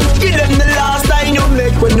way. Give them the last time you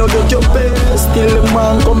make when you get your pay. Still the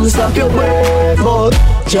man come slap your way. But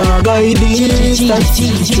can't guide the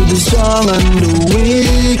to the strong and the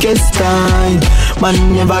weakest time. Man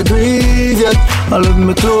never grieve yet. All of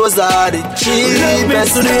me clothes are the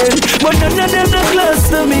cheapest today. But none of them are close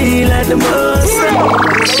to me like the most.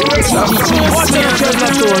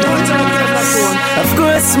 Of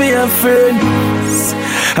course me a friends.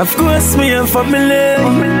 Of course me a family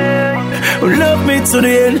who love me to the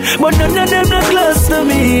end. But none of them are close to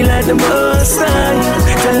me like the most.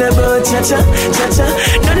 Tell about cha-cha, cha-cha.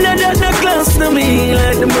 None of them are close to me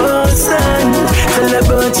like the most. Tell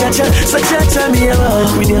about cha-cha. So cha-cha me a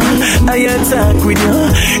walk with you, I attack with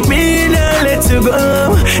you. Me not let you go.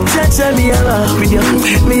 Cha-cha me a walk with you,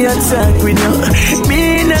 me attack with you.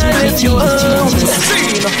 Me not let you go.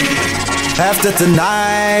 After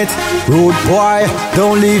tonight, rude boy,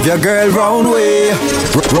 don't leave your girl round way.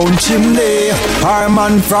 Round chimney, our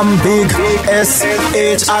man from big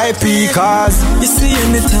SHIP. Cause you see,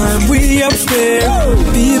 anytime we up there,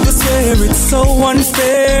 people swear it's so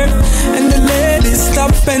unfair. And the ladies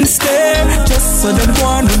stop and stare, just so they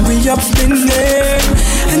want to be up in there.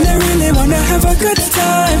 And they really wanna have a good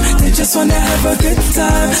time, they just wanna have a good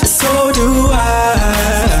time. So do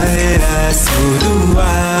I, so do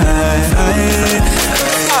I.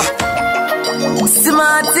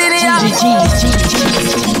 Smart in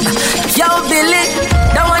Yo, Billy,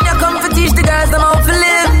 that one you come to teach the girls them how to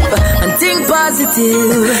live and think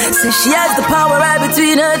positive. Says she has the power right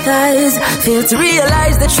between her thighs. Fail to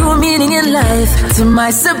realize the true meaning in life. To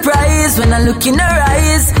my surprise, when I look in her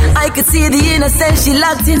eyes, I could see the innocence she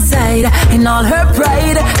locked inside. In all her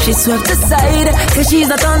pride, she swept aside, cause she's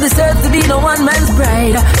not on this earth to be no one man's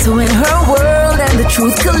bride. So in her world and the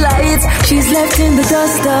truth collides, she's left in the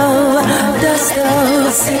dust of.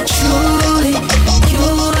 I said truly,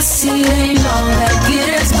 you'll see ain't all that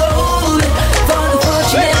glitters gold. For the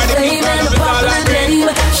fortune and fame and the popular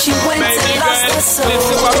name, she went and lost her soul.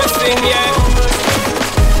 Listen what we sing, yeah.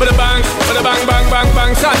 For the bang, bang, bang,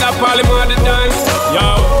 bang. Shut up, all the mother dance. Yo,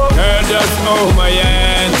 girl, just hold my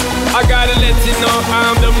hand. I gotta let you know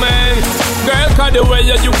I'm the man. Girl, cause the way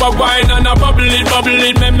you a wine and a bubble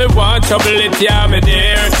it, make me want trouble it, yeah, me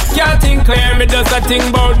dear. Can't think clear, me just a think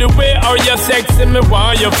about the way how you sexy, me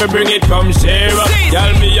want you to bring it, come share. Tell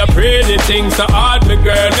me you pretty thing so hard, me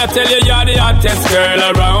girl. Me tell you you're the hottest girl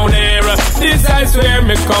around here. This I swear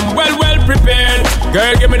me come well prepared.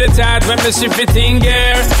 Girl, give me the chance when me shift it in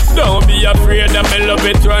gear. Don't be afraid that me love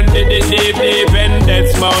it run to the deep and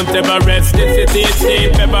that's Mount Everest. This city is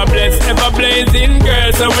deep, ever blessed, ever blazing. Girl,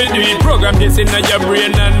 so we do it. Program this in your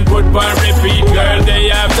brain and put on repeat. Girl, day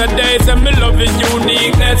after day, so me love your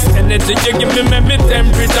uniqueness. Energy you give me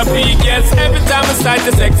temperature peak. Yes, every time I start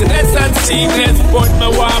the sexiness and sweetness. Put my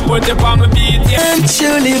one, put up on my beat. Yeah. I'm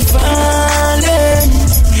truly falling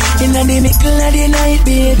in the middle of the night,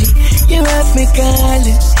 baby. You have me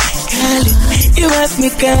calling. You have me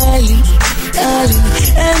calling.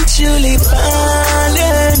 I'm truly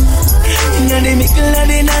falling in the middle of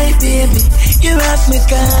the night, baby. You have me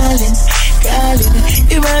calling.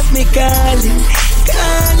 You have me calling,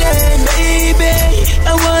 baby.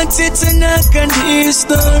 I want you to knock on these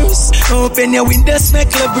doors. Open your windows, make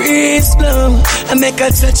the breeze blow. I make a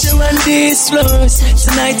touch you on these floors.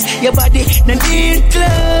 Tonight, your body no need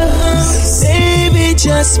clothes. Baby,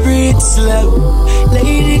 just breathe slow.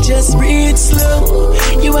 Lady, just breathe slow.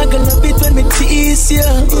 You are gonna love it when me tease you.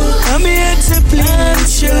 I'm here to please. I'm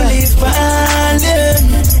truly falling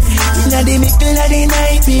in the middle of the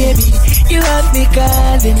night, baby. You have me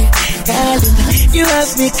calling. You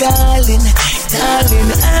have me calling.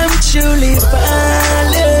 I'm truly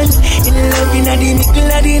falling in love in the middle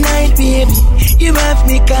of the night, baby. You have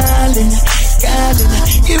me calling.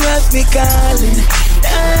 You have me calling,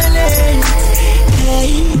 darling.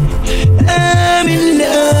 Hey, I'm in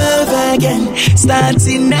love again,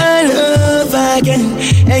 starting all over again.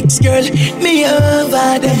 Ex-girl, me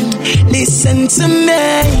over them. Listen to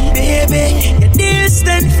me, baby. You're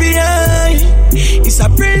distant for you. It's a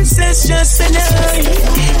princess just an eye.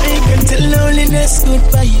 I can tell loneliness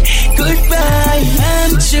goodbye, goodbye.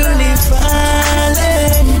 I'm truly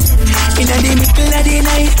falling. In the middle of the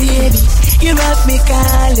night, baby, you have me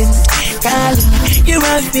calling, calling. You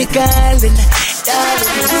have me calling,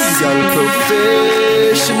 darling. Girl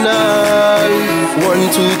professional,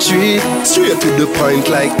 1, 2, 3, straight to the point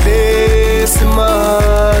like this,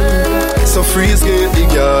 man. So freeze get the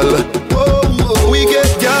girl. Oh, we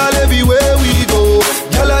get girl everywhere we go.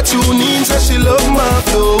 Girl a tune in, so she love my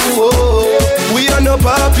flow. Oh, we on a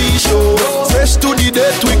poppy show. Fresh to the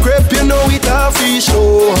death, we crepe, you know it a free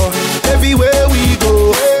show. Everywhere we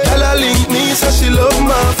go, girl a link me, so she love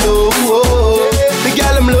my flow. Oh, the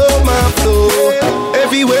girl them love my flow.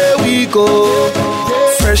 Everywhere we go,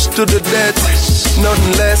 fresh to the death,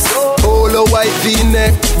 nothing less. Polo white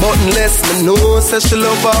V-neck, buttonless. Me know say she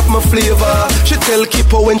love off my flavor. She tell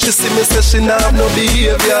Kippo when she see me say she not have no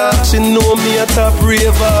behavior. She know me a top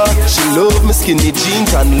raver. She love me skinny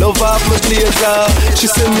jeans and love off my blazer. She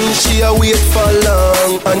say me she a wait for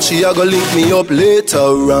long, and she a go link me up later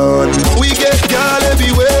on. We get girl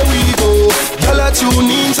everywhere we go. Girl a tune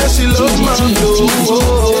in say she love my flow.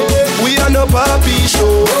 We on a poppy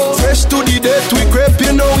show. Fresh to the death, we crepe,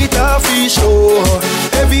 you know it a free show.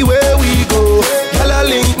 Everywhere we go, girl a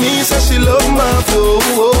link me, so she love my flow.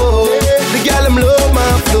 The girl them love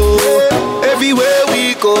my flow. Everywhere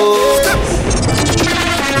we go.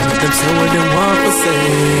 Them say what them want to say,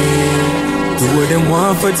 do what them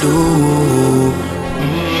want to do.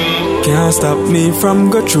 Can't stop me from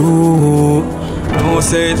go through. No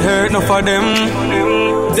say it hurt enough for them.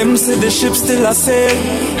 Them say the ship still a sail,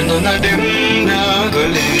 and none of them now go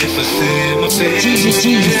live for same.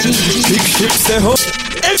 Big ship say ho.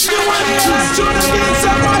 If you want to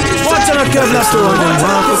watch on a Kevlar store, them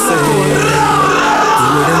want to say, do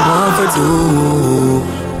what them want to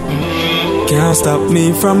do. Can't stop me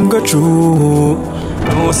from go through.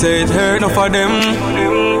 No say it hurt enough for them.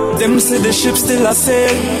 Them say the ship still a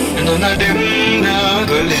sail, and none of them now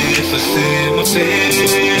go live for same.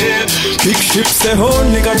 Big ship say,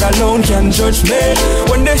 only God alone can judge me.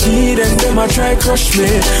 When they hear them a try crush me.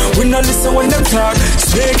 We not listen when them talk,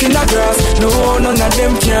 snake in the grass. No, none of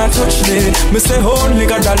them can touch me. Me say, only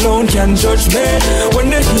God alone can judge me.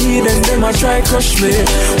 When they hear them a try crush me.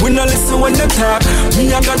 We not listen when them talk,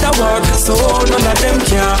 me I got a walk. So none of them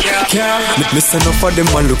can. Me say enough of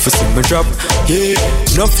them and look for some me drop. Yeah,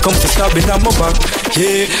 enough come to stabbing on my back.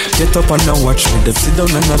 Yeah, get up and now watch me. Them sit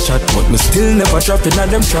down and a chat, but me still never drop in a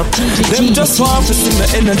them trap. Them just want to see my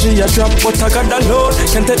energy a drop, but I got the load,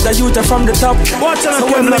 can't take the youth from the top. Watch out,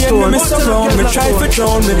 so when the enemy surround me, try to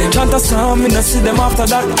drown me. Chant a song, me not see them after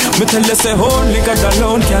that. Me tell you say only God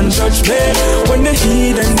alone can judge me. When they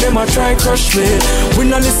hear them a try crush me. We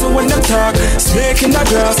not listen when them talk, snake in the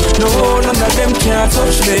grass. No, none of them can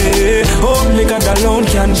touch me. Only God alone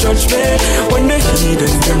can judge me. When they hear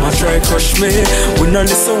them a try crush me. We not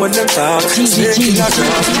listen when them talk, snake in the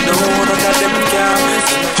grass. No, none of them can.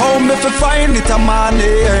 Home if I find it a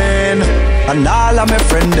morning, and all of my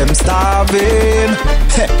friends them starving.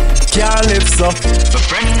 Can't live so. My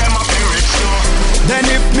friend them a be rich so. Then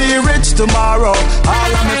if me rich tomorrow,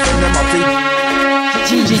 all of my friends them a be.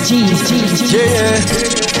 Yeah.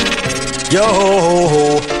 Yo,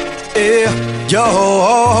 yo.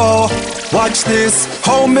 Watch this.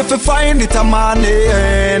 Home if I find it a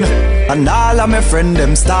morning, and all of my friends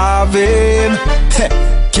them starving.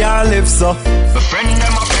 Can't live so. My friend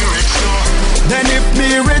them a be rich so. Then if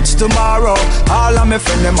me rich tomorrow, all of my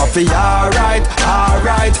friends them a be alright,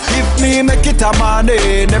 alright. If me make it a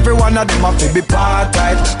money, every one of them a be part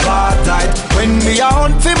tight, part tight. When me a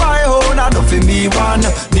hunt for my own, I know for me one.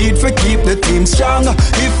 Need for keep the team strong.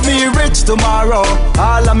 If me rich tomorrow,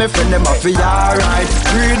 all of my friends them a be alright.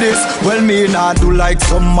 Read this, well me not do like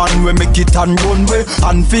some man we make it and run way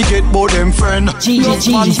and forget about them friend. No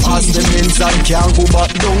man pass them ins and can't go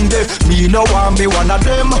back down there. Me no want be one of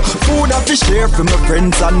them. Food I fi share for my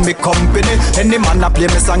friends and me company. Any man a play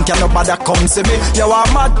me song can nobody come see me. Yo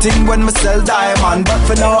I'm mad thing when me sell diamond, but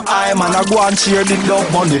for now I man I go and share the love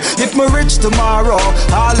money. If me rich tomorrow,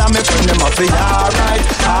 all of me friends them a fi alright,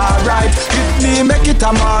 alright. If me make it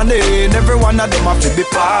a money, every one of them a fi be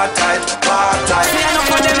part tight, part tight. See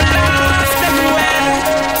enough of them lost them way,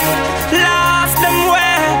 lost them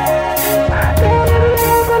way.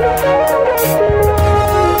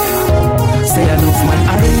 Say enough man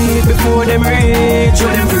I read before them reach.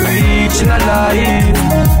 When them reach in a life.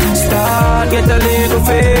 Start get a little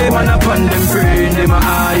fame and upon them friend them a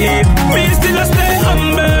hype. Me still a stay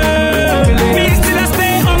humble. Me still a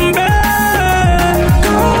stay humble.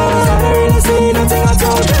 Cause I don't really see nothing at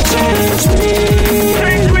all that change me.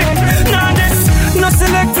 Nah, this no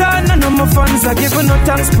selector, none of my fans are giving no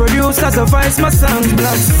thanks. Producers of Vice, my songs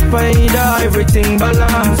Black Spider, everything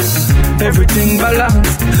balance. Everything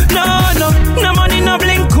balance. No money, no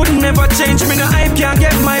blink could never change me. No hype can't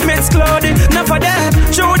get my meds clouded. Not for that.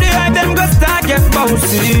 Show the hype, them go start get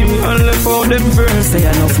bouncy. Only for them first. Say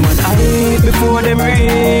enough man hype before them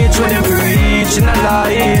reach. When them reach in a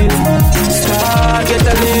light. Start get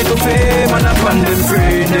a little fame and upon them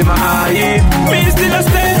friend them a hype. Me still a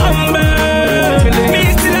stay humble. Me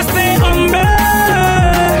still a stay humble.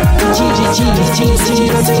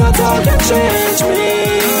 Nothing at all can change me.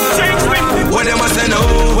 When them a say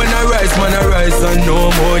no, when I rise, man I rise, and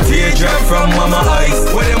no more teardrop from mama eyes.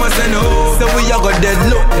 When them a say no, so we a got dead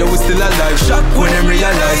look, they was still alive. Shock when them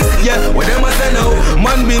realize, yeah. When them a say no,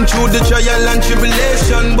 man been through the trial and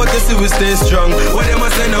tribulation, but you see we stay strong. When them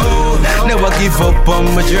a say no, never give up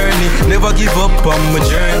on my journey, never give up on my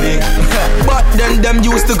journey. But then them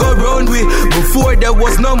used to go round with, before there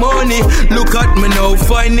was no money. Look at me now,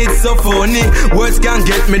 find it so funny. Words can't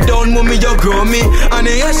get me down, mommy you grow me, and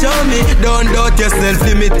you show me. Don't doubt yourself,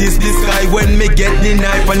 limit is the sky. When me get the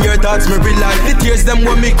knife and your thoughts me rely. The tears them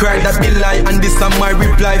when me cry, that be lie. And this is my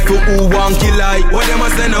reply for who want kill I. When them a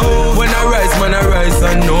say no, when I rise, man I rise,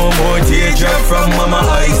 and no more teardrop from mama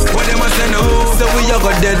eyes. When them a say no, so we a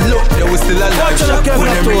got dead look, they was still alive. Shock when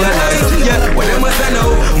them realize, yeah. When them a say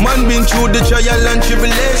no, man been through the trial and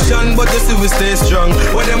tribulation, but you see we stay strong.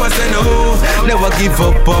 When them a say no, never give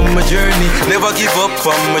up on my journey, never give up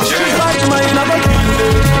on my journey. Bad mind never kill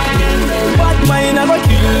them. Bad mind never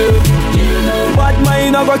kill them. Bad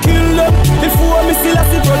mind never kill them. Before me still have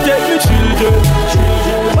to protect me children.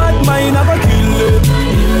 Bad mind never kill them.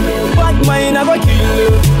 Bad mind never kill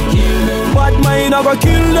them. Bad mind never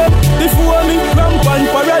kill them. Before me cramp and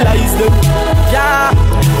paralyze them. Yeah,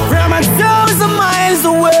 from 1,000 miles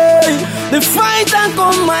away, the fight and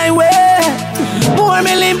come my way. More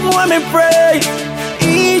me live, more me pray.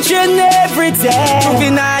 Each and every day.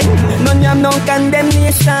 Looking at none of no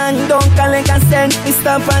condemnation. Don't call and consent. We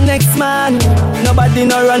stop for next man. Nobody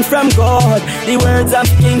no run from God. The words of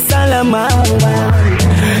King Solomon.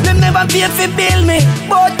 Them never pay to build me,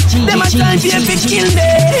 but them a try to kill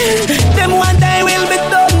me. Them one day will be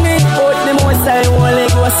done me, but them most I only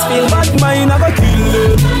go spill. Bad mind never kill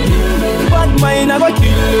them. Bad mind never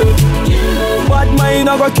kill them. Bad mind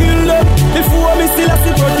never kill them. Before me still have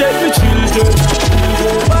to protect the children.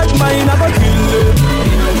 Bad mind never kill them.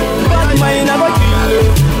 Bad mind never kill them.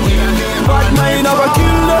 Bad mind never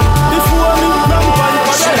kill them. Before me ramp and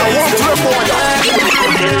paralyze them.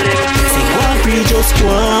 Just go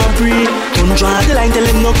and free. Don't draw the line, tell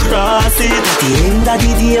them no cross it. At the end of the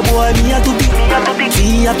day, boy, me have to be.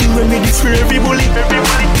 Me have to remedy for every bully.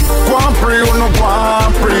 Go and free, or no go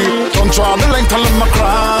and free. Don't draw the line, tell them no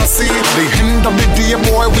cross it. The end of the day,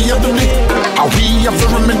 boy, we have to be. And we have to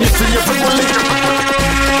remedy for every bully.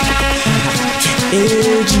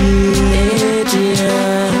 Adrian,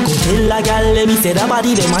 go tell a gal, let me say that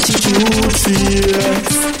body, them attitude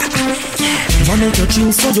fierce. Wanna touch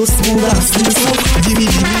you so just smooth and smooth so give me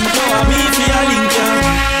the link, now I'm me for your link,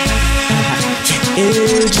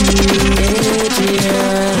 Adrian,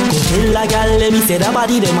 go tell a gal, let me say that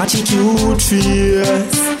body, them attitude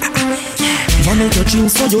fierce. Wanna touch you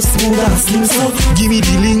so just smooth and smooth so give me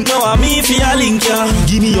the link, now I'm me for your link,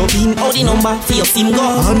 give me your pin or the number for your SIM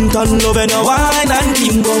go. Anton love and your wine and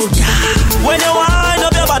Kim go, yeah. When you wind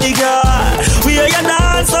up your body, girl, we hear you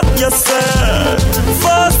dance up yourself.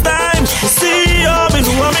 First time, see you, me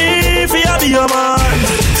know me, for be your man.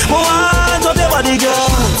 Me want up your body, girl.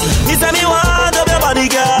 Me say me want up your body,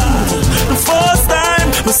 girl. The first time,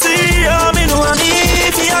 me see you, me know me,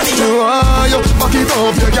 for be your man. You back it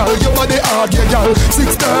off, your girl, your body hard, your girl.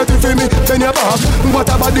 6:30 for me, then your back. What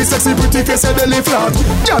about the sexy pretty face, your belly flat?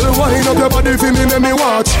 Girl, wind up your body for me, let me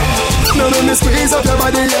watch. No, me squeeze up your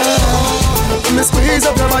body, yeah. Me squeeze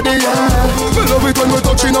up your body, yeah. Me love it when we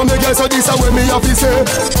touching on me, girl, so this is what me have to say.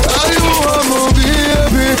 Are you my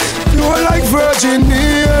baby? You are like Virgin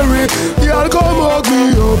Mary. Y'all come hug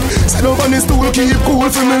me up. Sit up on the stool, keep cool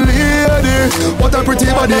for me lady. What a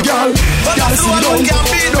pretty body, girl. Y'all see down, down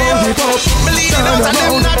it up. Turn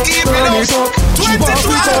around, turn it up. She walk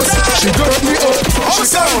with us, she gird me up. She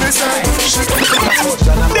sound the same.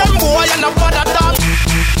 Them boy and a father dog.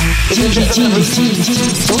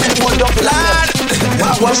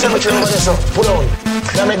 One cemetery over there, so pull on.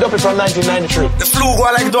 Now make Duppy from 1993. The flu go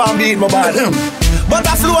like don't beat my bad. but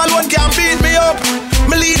a flow alone can't beat me up.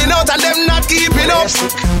 Me leading out and them not keeping up.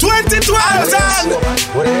 2012 and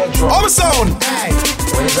home sound.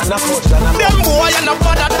 Them boy and no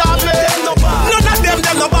bad than me. None of them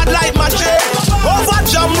no bad like my shit. Over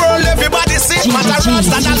jam roll everybody sit. Matter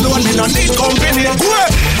rasta and alone me no need company.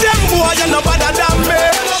 Them boy and no bad than me.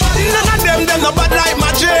 None of them no bad like my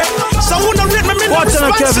shit. So who no read me watch on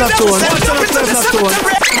a Kevlar Stone.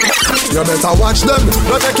 You better watch them.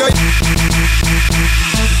 Don't take your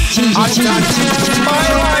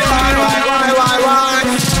why?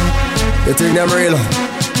 You think them real?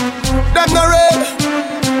 Them not real.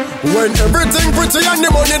 When everything pretty and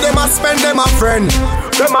the money them a spend, them a friend.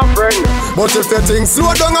 Them a friend. But if you think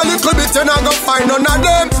slow down a little bit, you not gonna find none of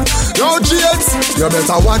them. No cheers. You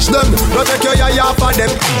better watch them. Don't take your eye off of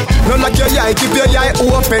them. Don't lock your eye, keep your eye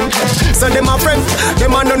open. So them a friend,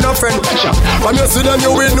 them a no friend. When you see them,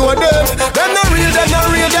 you will know them. Them not real, them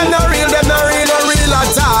not real, them not real, them not real, not real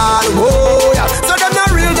at all. Oh yeah. So them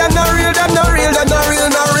not real, them not real, them not real, them not real,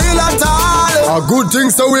 not real at all. A good thing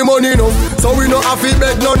so we money no, so we no have to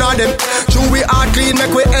beg none of them. True we are clean,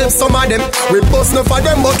 make we help some of them. We bust no for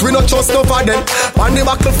them, but we no trust no for them. On the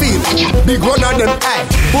battlefield, big one of them. Hey,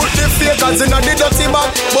 put the fakers in the dirty bag,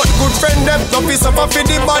 but good friend them, no piece of a for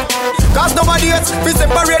the bad. Cause nobody else, we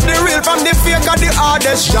separate the real from the fake and the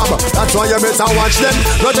hardest job. That's why you better watch them.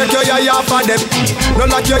 Don't take your eye off of them. Don't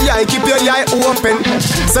lock your eye, keep your eye open.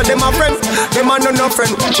 So them a friend, them a no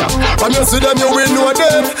friend. When you see them, you will know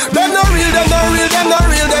them. Them no real, them no real, them no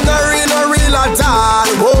real, them no real, no real at all.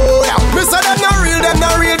 Oh yeah, me say them no real, them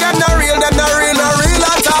no real, them no real, them no real, no real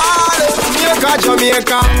at all.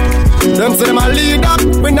 Jamaica, them say them a lead up,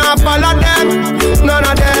 we not follow them, none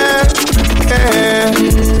of them. Yeah.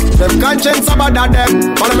 Them conscience about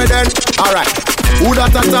them, follow me then. Alright. Who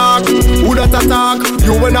that attack? Who that attack?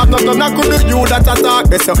 You will not nothing, I could do you that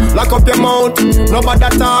attack. They say, lock up your mouth, nobody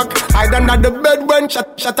attack. I done at the bed when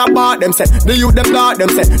shut apart. Them say, the youth them dark,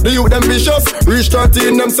 them say, the youth them vicious. Reach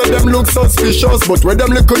 13, them say them look suspicious. But with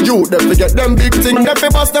them little youth, them forget them big thing. Them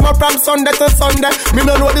fi bust them up from Sunday to Sunday. Me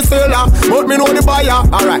no know the seller, but me know the buyer.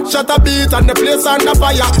 Alright, shut a beat and the place on the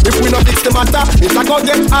fire. If we no fix the matter, it's a go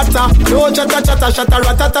get hotter. No chatter, shut a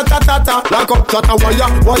ratatatata. Lock up, shut a wire.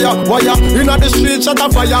 Inna the street. Shut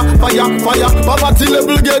a fire. Poverty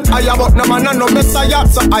level get higher, but no man and no messiah.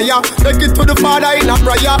 So higher, take it to the Father in a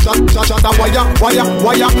prayer. Shut a wire.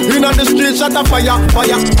 Inna the street, shut a fire.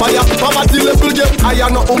 Poverty level get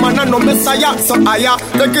higher, no woman and no messiah. So higher,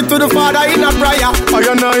 take it to the Father in a prayer. I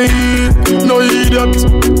and I, no idiot.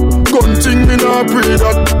 Gun thing me nah pray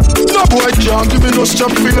that. No boy can't give me no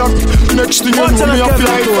strap for that. Next thing you know me a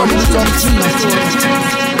fly to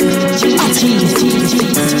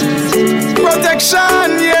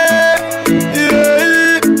protection, yeah.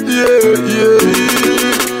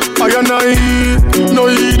 I and I, no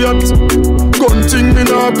idiot. Gun thing me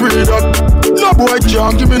nah pray that. No boy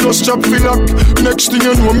can't give me no strap for that. Next thing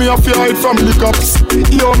you know me a fi hide from the cops.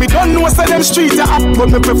 Yo, me don't know say them street a app, but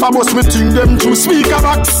me prefer bust me think them through speaker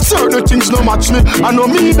box. Certain things no match me, I know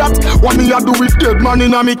me that. What me a do with dead man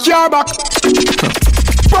in a me car back.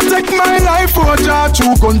 Protect my life, oh Jah.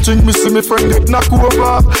 True gun thing, me see me friend get knock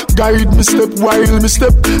over. Guide me step while me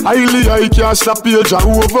step. Highly I can't stop here, Jah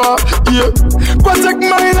over. Yeah. Protect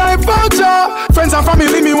my life, oh Jah. Friends and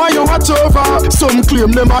family, me want you watch over. Some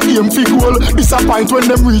claim them a aim for goal. Disappoint when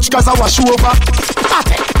them reach, cause I wash over.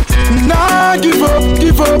 Nah, give up.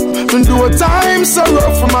 And do a time so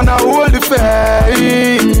rough, man, I hold the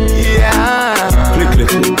faith. Yeah. Click.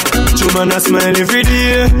 Two man a smile every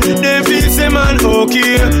day. They feel say man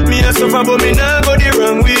okay. Me a suffer but me nah go the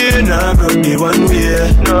wrong way. Nah broke the one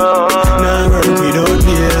way. No, nah work without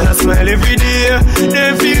me. I smile every day.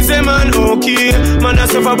 They feel say man okay. Man a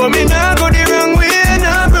suffer but me nah go the wrong way.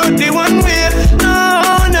 Nah broke the one way.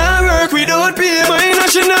 No, nah work without pay. My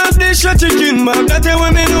national dish shot chicken back. That's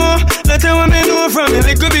what me know. That's what me know from a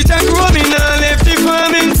little bit of grow. Me nah left the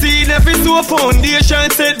farming seed. If it's so foundation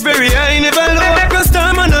set very high, never low. Cause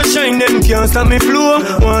time and not shine, them can't stop me flow.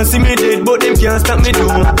 Want see me dead, but them can't stop me do.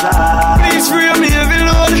 Please free me every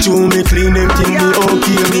load. Chew me clean, them think me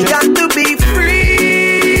okay. We got to be free.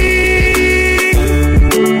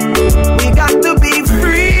 We got to be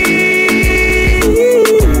free.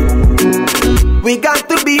 We got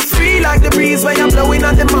to be free like the breeze when you're blowing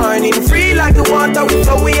in the morning. Free like the water we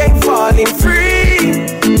flow, we ain't falling. Free.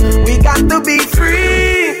 We got to be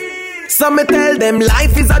free. So me tell them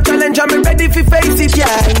life is a challenge and me ready fi face it,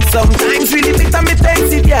 yeah. Sometimes really bitter me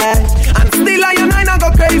taste it, yeah. And still I and I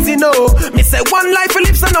go crazy, no. Me say one life we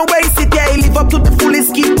live so no waste it, yeah. Live up to the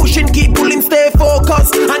fullest, keep pushing, keep pulling, stay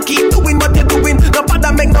focused. And keep doing what you're doing, no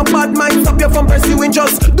bother make no no bad mind stop you from pursuing.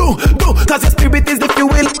 Just do, cause your spirit is the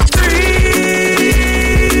fuel. Free.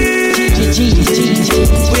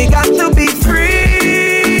 We got to be free.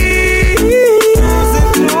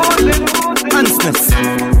 Honestness.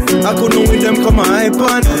 I couldn't with them come hype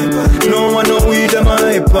on. No one know we them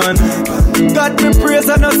hype on. God me praise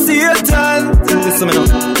and not Satan. Listen me now.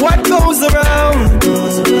 What goes around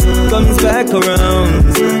comes back around.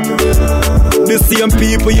 The same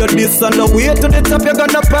people you diss on the way to the top, you're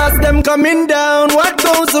gonna pass them coming down. What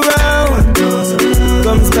goes around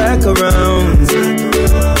comes back around.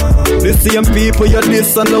 The same people you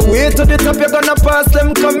diss on the way to the top, you're gonna pass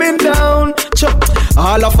them coming down.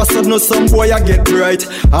 All of a sudden some boy I get right.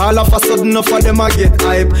 All of a sudden enough of them I get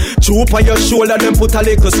hype. Choop on your shoulder them put a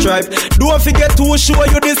little stripe. Don't forget to show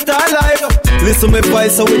you this star life. Listen my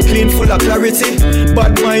voice so it clean full of clarity.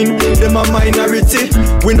 Bad mind, them a minority.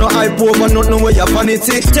 We no hype over nothing where your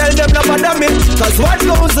vanity. Tell them no bother me, cause what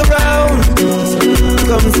goes around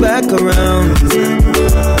comes back around.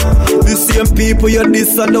 The same people you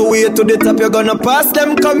diss on the way to the top, you're gonna pass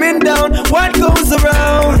them coming down. What goes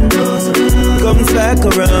around comes back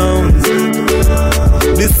around.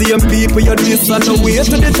 The same people you diss on the way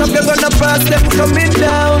to the top, you're gonna pass them coming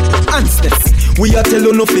down. Answers. We are tell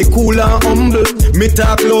you no fi cool and humble. Me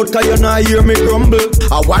talk loud cause you not hear me grumble.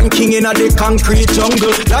 I one king in a the concrete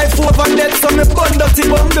jungle. Life over dead so me bun dirty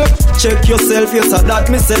bumble. Check yourself, yes I that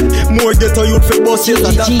me say. More get a youth fi bust, yes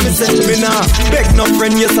I that me say. Me nah beg no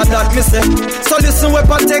friend, yes I that me say. So listen what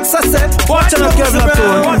text I say. Watch on a Kevlar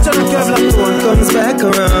tone, watch on a Kevlar tone. Comes back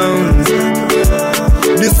around.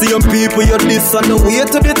 The same people you diss on the way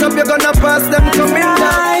to the top, you're gonna pass them coming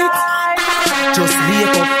down. Just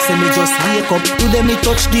wake up, say me just wake up. Today me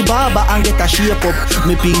touch the barber and get a shape up.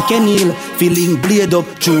 Me pink and heel, feeling blade up.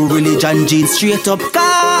 True religion jeans straight up.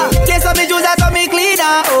 Car, yes I me choose that so me clean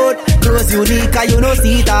out. Clothes unique and you know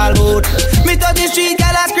see it all out. Me touch the street,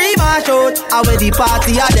 girl a scream and shout. And where the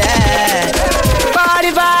party are there.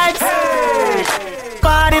 Party vibes,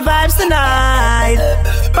 party vibes tonight.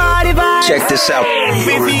 Party vibes. Check this out.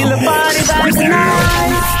 We feel the party vibes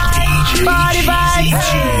tonight. Party vibes.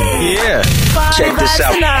 Yeah. Party check this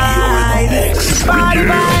out. Party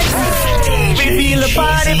vibes. We feel the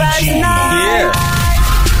party vibes tonight. Yeah.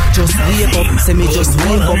 Just wake up, say me just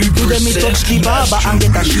wake up. Today me touch the barber and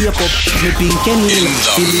get a shape up. Me pink and heel,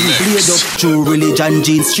 feeling blade up. True religion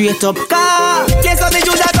jeans straight up. Car, yes I me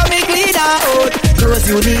do that so me clean out. Clothes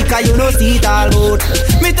unique and you know see it all out.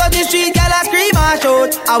 Me touch the street, girl a scream and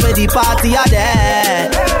shout. And where the party are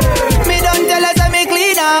there. Me don't tell us I me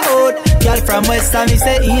clean out. Girl from west and me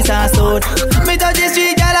say east and south. Me touch the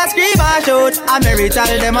street, girl a scream and shout. And me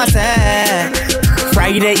tell them I say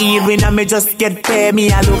Friday evening and me just get paid. Me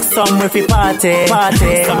I look somewhere fi party.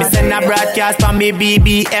 So me send a broadcast from me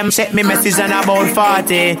BBM. Check me message and about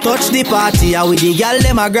 40. Touch the party and with the girl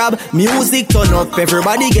them a grab. Music turn up,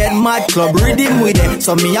 everybody get mad. Club rhythm with them.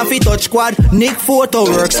 So me have to touch quad. Nick photo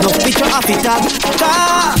works, no picture have to tag.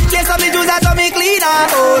 Car, yes I me do that so me clean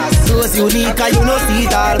out. Those unique and you know see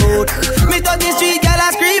it all out. Me touch the street, girl a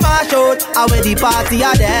scream and shout. And where the party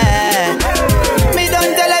are there. Me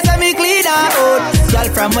don't tell us me clean out. Girl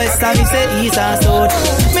from west and me say east and south.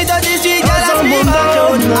 Me touch the street, girl a scream and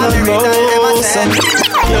shout. And every time them a say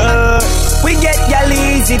we get y'all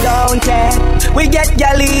easy, don't ya? We get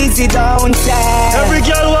y'all easy, don't ya? Every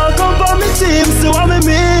girl welcome for me team, so what me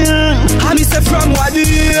mean? I me say from what do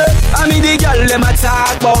you? I mean the girl them a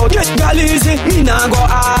talk about. Get y'all easy, me nah go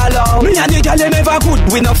all out. Me and the girl them never good,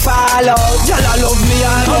 we no follow. Y'all a love me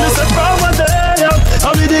all out. I me say from what day, I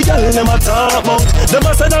mean the girl them a talk about. Them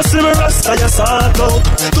a say that see me rasta ya sort out.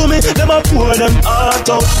 To me, them a pour them heart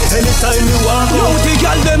out. Anytime you want. Now the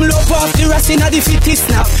girl them love off the rest inna the fitty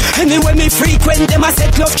snap. Anyway me frequent them a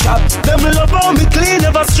set love trap. Them love how me clean,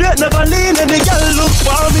 never straight, never lean. And the girl look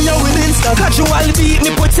for me a within stop. Casual beat me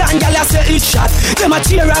put on, girl I say it shot. Them a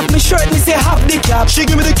tear off me shirt, me say half the cap. She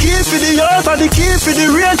give me the key for the earth and the key for the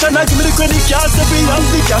range. And I give me the credit card to be on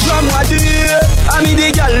the cash. From what do you? I mean the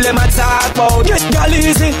girl them a talk about. Get girl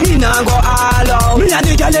easy, me nah go all out. Me and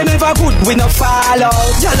the girl them never good, we no follow.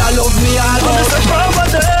 Y'all a love me all out. I say from what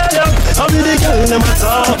day, I mean the girl them a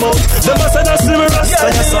talk about. Them a say that see me rasta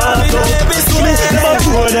ya sort out. To me, never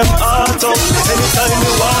pour them heart out. Anytime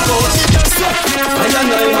you walk out. And I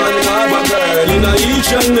know man have a girl in a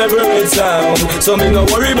each and every town. So me no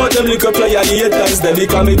worry about them little player haters. Them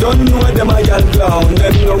because me don't know them a y'all clown.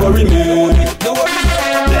 Them no worry me. No worry,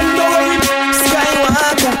 them no worry.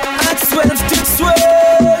 Skywalker at 12 to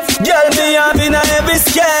 12. Girl me having a heavy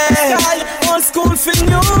scale. Old school for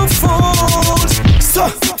new fools. So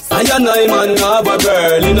I and I man have a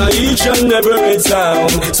girl in a each and every town.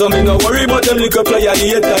 So me no worry about them little player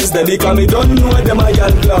haters. Then they call me don't know them a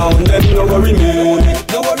gal clown. Them no worry me,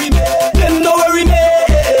 no worry me, them no worry me.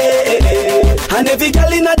 And every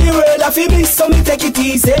girl in the world I feel me, so me take it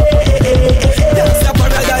easy. That's the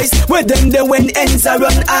paradise where them the when ends are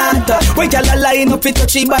run out. Where girl a line up it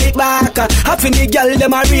touch it by back. Happy me girl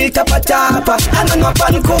them a real top. And I'm up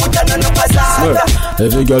on coat and I'm up a zata.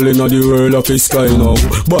 Every girl in the world of his sky now.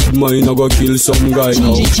 But mine a go kill some guy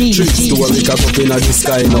now. Tricks to a make up in the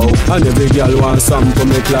sky now. And every girl wants some to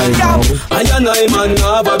make line now. I and I man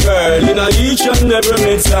have a girl in a each and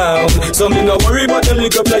every town. So me no worry about the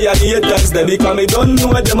little player haters. Then because me don't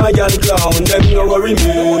know them a gal clown. Them no worry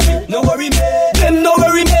me, no worry me, them no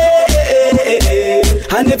worry me.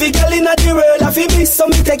 And every girl in the world I feel me, so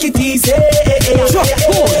me take it easy.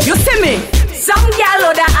 You see me? Some gal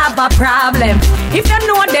would have a problem if you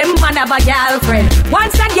know them man have a girlfriend.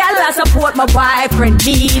 Once a gal I support my boyfriend,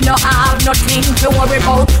 me no have nothing to worry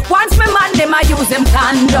about. Once my man them I use them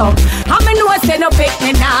condom. How me know say no pick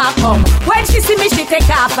me now come. When she see me she take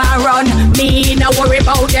off and run. Me no worry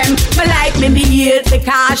about them. Me like me hate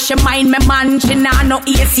because she mind me man. She nah no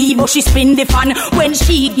AC but she spin the fan. When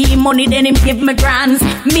she give money then him give me grands.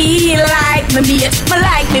 Me like me mate. Me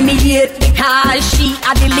like me hate because she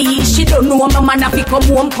a the lead. She don't know my man if he come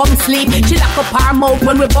home, come sleep. She lock up her mouth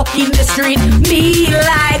when we walk in the street. Me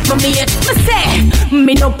like for me, me say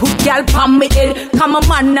me no put gal pan me head. Come a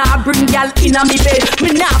man now bring gal in a me bed.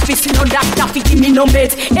 Me nah fix no doctor fi give me no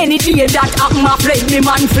meds. Any day that happen I fled, me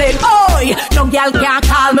man fled. Oi, no gal can't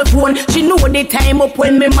call me phone. She know the time up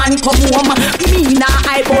when me man come home. Me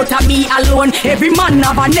nah I out a me alone. Every man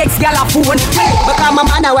have a next gal a phone. Because my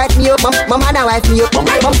man a wife me up, my man a wife me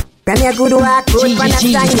up. Tell me a good walk out pan a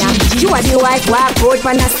sanya. You are the wife walk out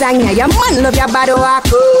pan a sanya. Your man love your body walk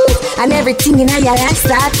out. And everything in your life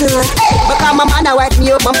start to. Because my man a wife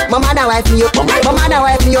me up, my man a wife me up. My man a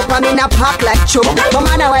wife me up, I'm in a park like chop. My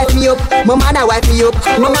man a wife me up, my man a wife me up.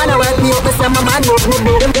 My man a wife me up, I say my man up.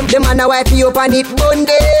 The man a wife me up and it bun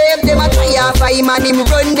them. Them a try off him and him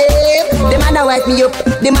run them. The man a wife me up,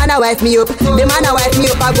 the man a wife me up. The man a wife me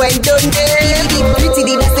up, I go and done them. Pretty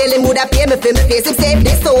did I sell him, would I pay me for my face. Him say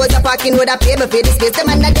this so a parking would have paid me for this space. The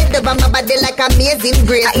man that did the bomb my body like amazing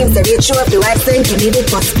grace. I him say they show up the wife saying give me the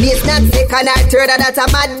first place. Not second or third, that's a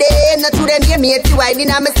bad day. Not to them, you mate you I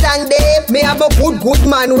didn't song day. Me have a good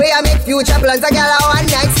man where I make future plans. I got a one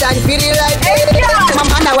night stand feeling like my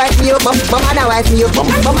man a wife me up, my man a wife me up.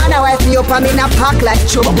 My man a wife me up, I'm in a park like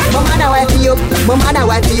chop. My man a wife me up, my man a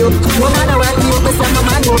wife me up. My man a wife me up, I say my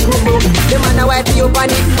man up. The man a wife me up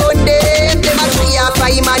and it done them. Them a try off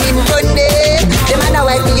him and him run them. The man a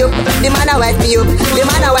wife me up, the man a wife me up, the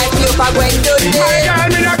man a wife me up, I go and done them. Girl,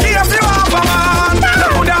 me no care if you have a man. No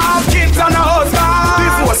coulda have kids and a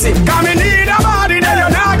husband. Before sick, come me need a body, then you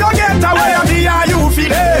not go get away. Me and you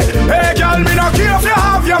feel it. Hey girl, me no care if you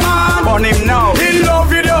have your man. On him now, in love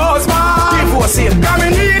with your husband. Before sick, come me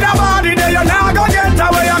need a body, then you not go get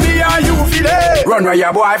away. Me and you feel it. Run with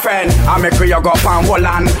your boyfriend, I make you go pan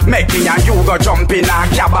Holland. Make me and you go jump in a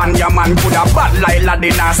cabin. Your man coulda bad like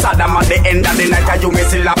Laden and Saddam at the end of the night. And you me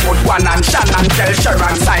still a put one and Shannon tell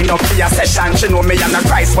Sharon sign up for your session. She know me and a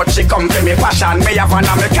Christ, but she come for me passion. Me have one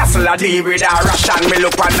of me castle a deal with a Russian. Me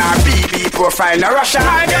look on her BB profile, a Russian.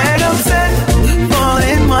 I get upset, fall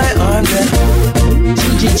in my arms and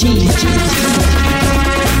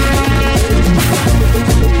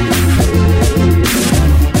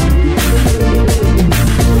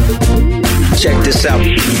check this out.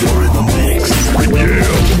 You're in the mix.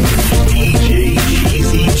 DJ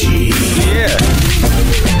Easy G. Yeah.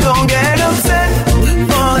 Don't get upset,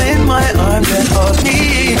 fall in my arms and hug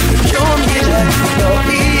me. Show me that you love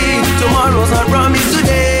me. Tomorrow's not promised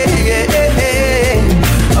today.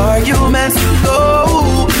 Arguments will go,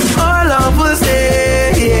 our love will stay.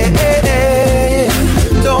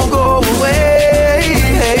 Don't go away.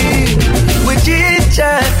 We chit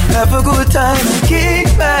chat, have a good time, kick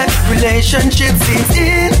back. Relationship seems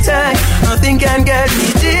intact. Nothing can get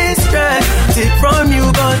me distracted from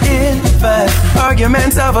you, but in fact,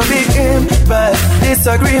 arguments have a big impact.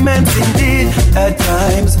 Disagreements indeed at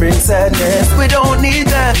times bring sadness. We don't need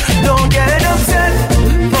that. Don't get upset.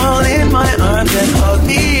 Fall in my arms and hug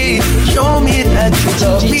me. Show me that you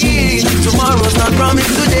love me. Tomorrow's not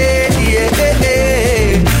promised today.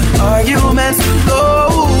 Arguments will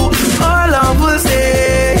go, our love will stay.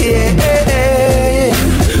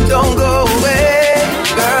 Don't go away,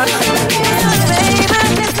 girl.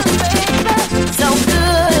 So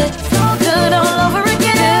good all over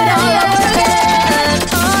again.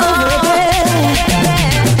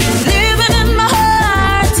 Living in my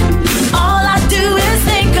heart, all I do is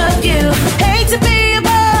think of you.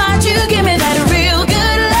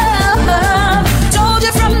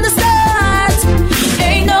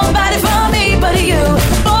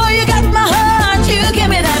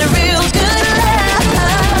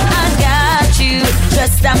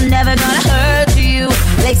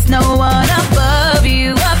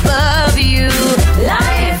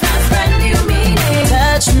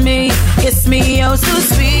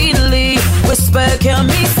 whisper, kill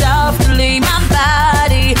me softly. My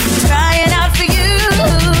body crying out for you.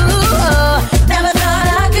 Never thought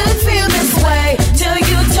I could feel this way till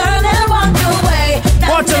you turn and walk away.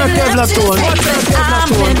 What's in a Kevlar tone?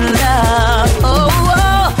 I'm in love.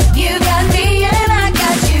 Oh, you got me and I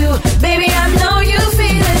got you. Baby, I know you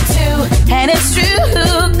feel it too. And it's true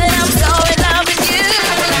that I'm so in love with you.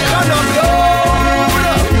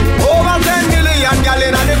 Over 10 million gal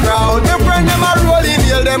in the crowd. My friend them a rolling,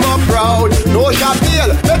 hail them up proud. No shot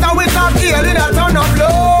deal, better with a deal in a ton of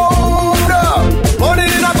load. Money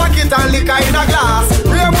in a pocket and liquor in a glass.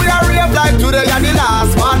 Rave we a rave like today and the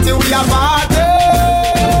last party we a party.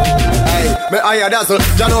 Me higher dazzle,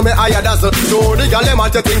 ya know me higher dazzle. So the gal them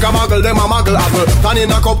a think a muggle, them a muggle apple. Turn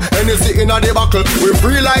in a cup, Hennessy in a the buckle. We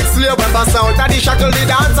free like slave when bust out a the shackle. The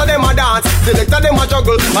dancer them a dance, selector them a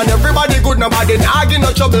juggle. And everybody good, nobody nag in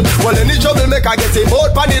no trouble. Well any trouble make I get him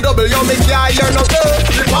out pan the double. Yo me can't hear no girl,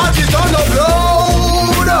 the party turn up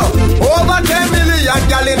loud. Over 10 million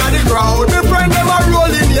gal in a the crowd. Me friend them a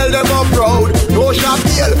rolling, yell them up proud. No sharp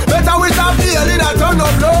deal, better with a deal in a turn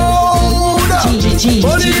up loud.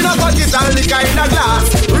 Money in a pocket and liquor in a glass.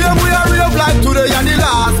 Rave we a rave like today and the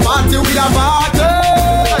last party we a party.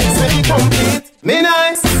 Say it complete. Me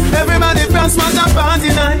nice, everybody from smart and party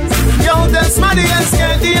nice. Yo, that's smarty and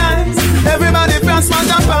scared the eyes. Everybody from smart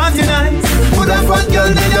and party nice. Put a front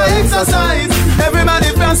girl in your exercise.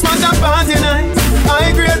 Everybody from smart and party nice.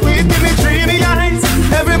 I great weed, give me dreamy eyes.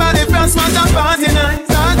 Everybody from smart and party nice.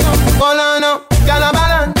 Hold on up, gal a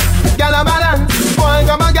balance, gal a balance. Boy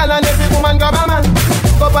grab a gal and every woman grab a man.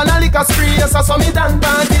 Up on a liquor spree, yes I saw me done.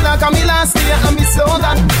 Party like a me last year and me so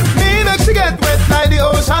done. Me make she get wet like the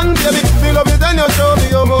ocean. Baby, me love it and you show me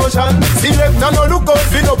your motion. Select and no look out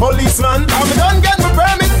for no policeman. And me don't get my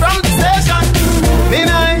permit from the station. Me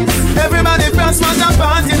nice, everybody from smart and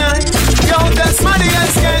party night. Yo, tell smarty and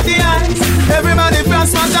scared the eyes. Everybody from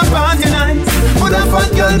smart and party night. Put a fat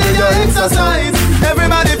girl in your exercise.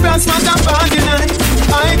 Everybody from smart and party night.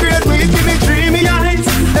 I great weed, give me dreamy eyes.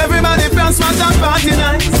 Everybody from smart and party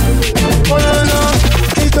night. Oh no no,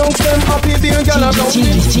 it don't them happy being girl around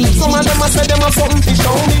me. Some of them a say them have something to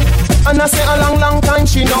show me. And I say a long time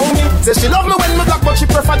she know me. Say she love me when me black but she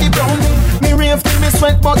prefer the brownie. Me rave till me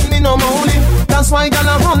sweat but me no moly. That's why girl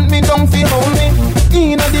a hunt me down fi hold me.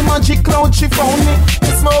 Inna the magic cloud she found me.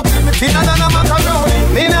 The smoke me thinner than a macaroni.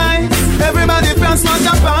 Me nice, everybody from smart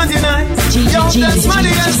and party night. Yo, that's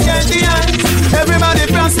money and scared the eyes. Everybody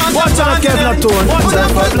from smart and party night. Put a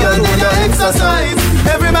fat girl in your exercise.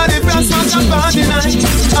 Everybody from smart and party night.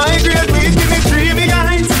 I great weed, give me dreamy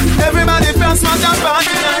eyes. Everybody from smart and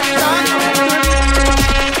party night.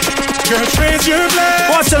 Girl, raise your glass.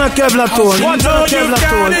 What's in a Kevlar tone? What's in a Kevlar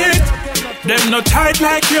tone? Them not tight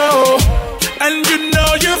like you, and you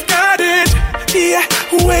know you've got it. Yeah,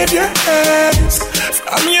 wave your hands.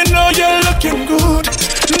 From you know you're looking good.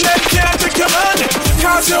 Them can't take your money,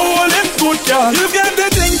 cause you're holding good, girl. You've got the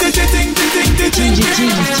thing.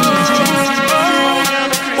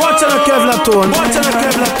 What's in a Kevlar tone? What's in a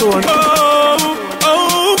Kevlar tone?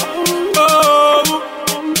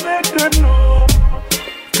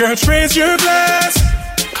 Girls, raise your glass,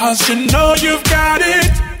 cause you know you've got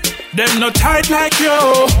it. Them not tight like you,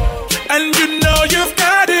 and you know you've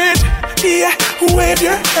got it. Yeah, wave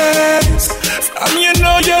your hands. From you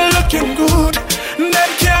know you're looking good. Them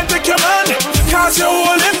can't take your money, cause you're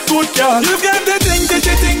holding good, girl. You've got the thing. You got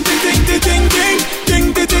the thing.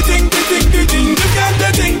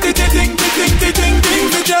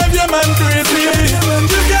 To drive your man crazy.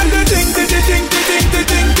 You got the thing. You got the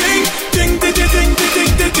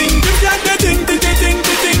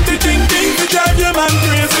thing. To drive your man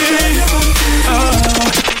crazy.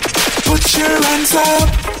 Put your hands up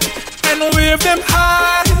and wave them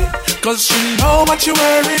high, cause you know what you're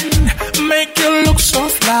wearing make you look so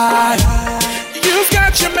fly. You've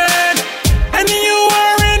got your man and you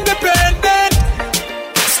are independent.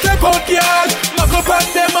 Step out, y'all, knock up on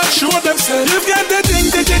them and show them say you've got the thing.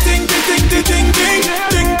 You've got the thing.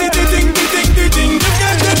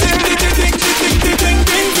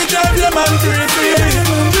 To drive your man crazy.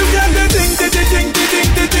 You've got the thing.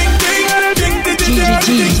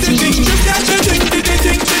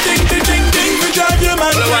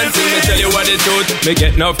 Well, one thing me tell you what it's truth. Me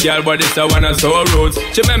get enough girl, but it's the one I so rude.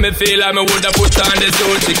 She make me feel like me woulda put on the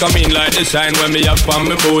suit. She come in like the shine when me up on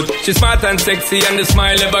me boot. She smart and sexy and the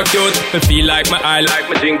smile ever cute. Me feel like my eye, like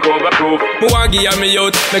my drink overproof. Me want give her me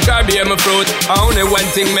out, me car be my fruit. Only one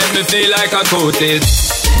thing make me feel like I coat it.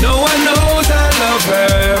 No one knows I love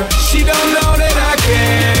her. She don't know that I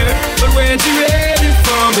care. But when she ready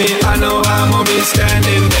for me, I know I'm gonna be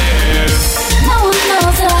standing there. No one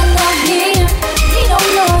knows that I love him. He don't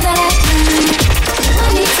know that I care.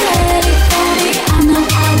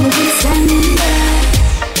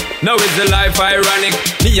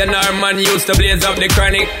 Me and our man used to blaze up the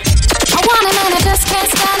chronic. I want a man, I just can't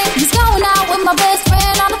stand it. He's going out with my best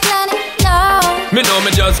friend on the planet. No, me know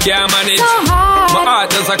me just can't manage. so hard. My heart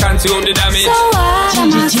just can't consume the damage. So what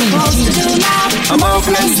am I supposed to do now? I'm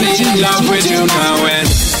hopelessly in love with you now, and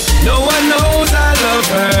no one knows I love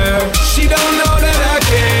her. She don't know that I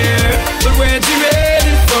care, but when she ready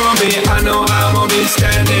for me, I know I'm gonna be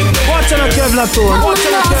standing there. Watch out, Kevlar Tone. Watch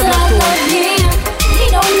out, Kevlar Tone. He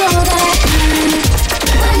don't know that I can.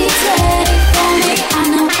 When he's ready for me, I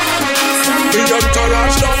know. We got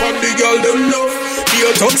Taraj stuff and the girl them love.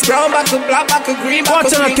 Your tongue's brown, back to black, back to green, back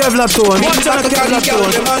Watch to out, pink. Kevlar Tone. Watch out, Kevlar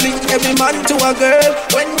Tone. Every man to a girl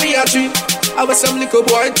when we are three. I was some little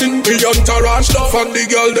boy thing. Me Taraj stuff and the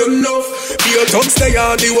girl them love. Your tongue stay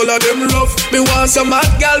on the whole of them rough. Me want some hot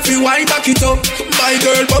girl fi wine back it up. My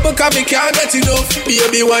girl bubble cause me can't get enough.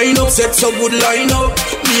 Baby wine up, set some good line up.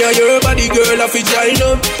 Me and your body girl have to join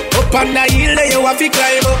up. Up on the hill there you have to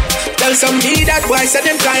climb up. Tell some me that boy said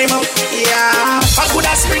them climb up. Yeah, I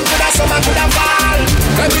coulda spring, coulda summer, coulda fall.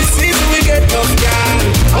 Every season we get tough, girl.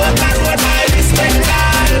 Oh God, what I respect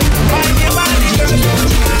all. Find your body girl.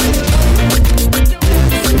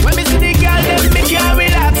 When me see the girl, them me can't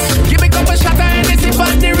relax. Give me couple shot and they sip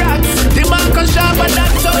on the rocks. The Marcus sharp and that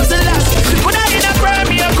sounds the last. Coulda in a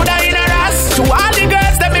premier, coulda in a ras. To all the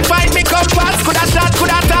girls, them me find me compass. Coulda shot,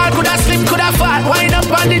 coulda tall, coulda slim, coulda fat. Wind up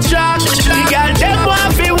on the track. The girl, them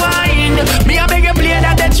want fi wine. Me a beg you play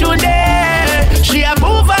that tune there. She a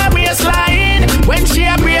move her waistline when she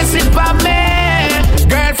a brace it for me.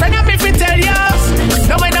 Girlfriend of me fi tell you,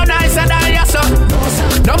 no way no nice and I so.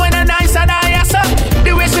 No way no nice and I so.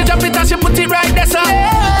 The way she jump it and she put it right there so.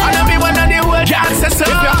 And I be one of the world dancers so.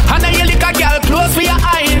 And I lick a girl close for your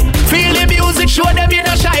eye. Feel the music, show them you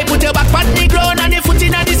no shy. Put your back on the ground and the foot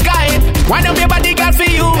in the sky. Wind up your body girl for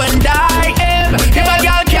you and I am. If a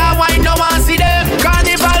girl can't wine, no one see them.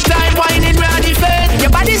 Carnival time, whining round the fed.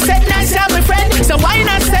 Your body set nice, yeah, my friend. So why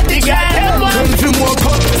not set the girl? Send for more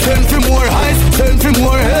cup, send for more ice, send for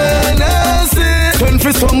more Hennessy. Send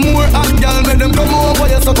for some more hot girl, make them come over,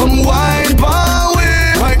 yes, so come wine power.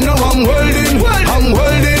 Right now I'm welding,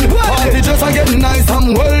 party just a getting nice,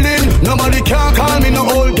 I'm welding. Nobody can call me no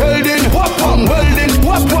old gelding. I'm welding,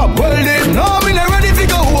 welding. No, me not ready to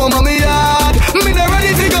go home on me yard. Me not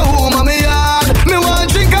ready to go home on me yard. Me want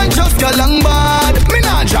drink and just get long bad. Me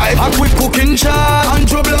not drive a quick cooking chart.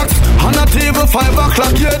 Andrew Blocks on a table 5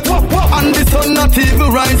 o'clock yet. And the sun not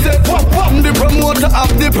even rise yet. The promoter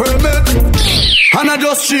have the permit. And I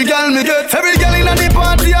just 3 girl me get. Every girl in the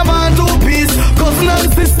party I want 2 piece. Cousin and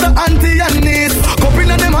sister, auntie and niece. Cup in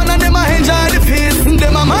them hand and them a enjoy the feast.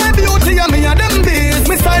 Them a my beauty and me a them beast.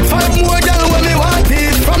 Me side 5 more girl when me want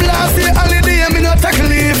it. From last year holiday me no take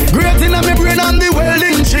leave. Great in my brain and the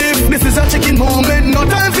welding chief. This is a chicken moment, no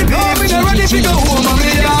time for beef. Me not ready to go home and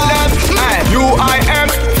me yard.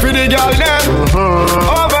 UIM for the girl them.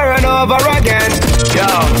 Over and over again. Yo,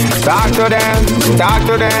 talk to them,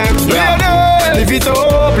 yeah. Live it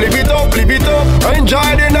up, live it up, live it up.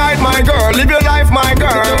 Enjoy the night, my girl. Live your life, my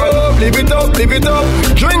girl. Live it up, live it up.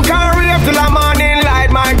 Drink and rave till the morning light,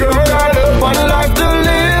 my girl. One life to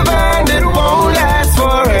live and it won't last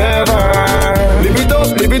forever. Live it up,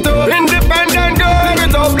 live it up. Independent girl, live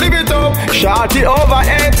it up, live it up. Shorty over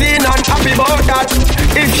 18 and happy about that.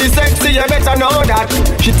 If she sexy, you better know that.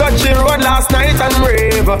 She touched the road last night and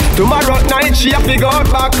rave. Tomorrow night she have to go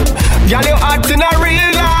back. Girl, you hot in a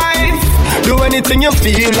real life. Do anything you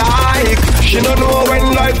feel like. She don't know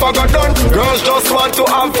when life I got done. Girls just want to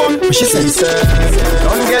have fun. She says,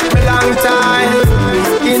 don't get me long time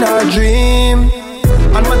in her dream.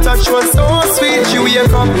 And my touch was so sweet. She wake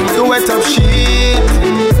up to wet up sheet.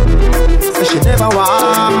 So she never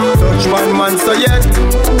want touch one man so yet.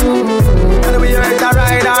 And we heard her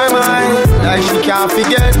ride her mind like she can't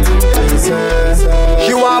forget.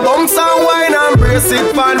 She want bounce and wine and brace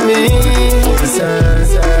it for me.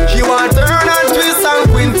 She want turn and twist and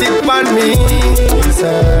quint it for me.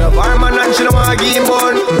 Barman and she don't want to give him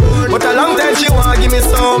one, but a long time she want to give me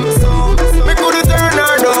some. Me could turn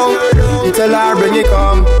her down. You tell her bring it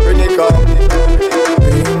come, bring it come.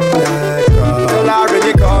 Bring that come. Tell her bring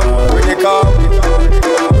it come, bring it come.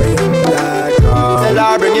 Bring that come. Tell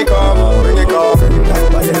her bring it come, bring it come.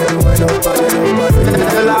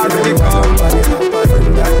 Tell her bring it come.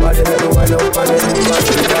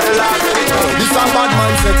 This a bad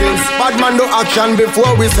man settings. Bad man don't act action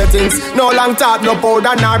before we settings. No long talk, no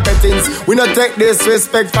powder, nor bettings. We no take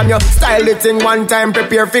disrespect from your style the thing one time,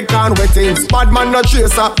 prepare for can wettings. Bad man no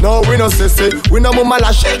chaser, no we no sissy. We no mama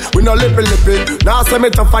lash, we no lippy. Now say me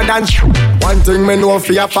tougher than one thing me know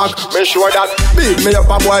for your fuck. Me sure that beat me up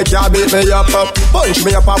a boy can't beat me up. Punch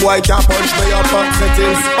me up a boy can't punch me up.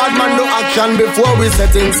 Settings, bad man no action before we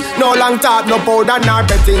settings. No long talk, no powder, nor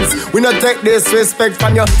bettings. We no take disrespect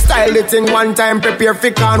from your style the thing one time, prepare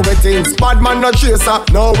for can wettings. Bad man no chaser,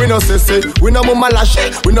 no we no sissy. We no mama lash,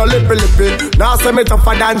 we no lippy. Now say me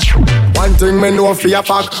tougher than one thing me know for your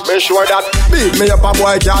fuck. Me sure that beat me up a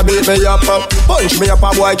boy can't beat me up. Punch me up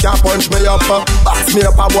a boy can't punch me up. Box me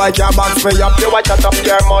up a boy can't box me up. You watch chat up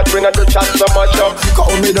your mouth, we not do chat so much.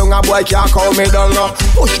 Call me down a boy can't call me down.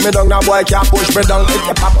 Push me down a boy can't push me down. If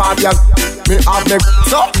you pop up your me have me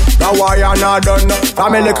so now why you not done.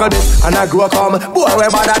 From a little bit and I grow come. Boy we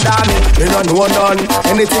better than me. Me no know none.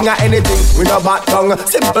 Anything or anything we no back tongue.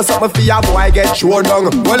 Simple something for your boy get thrown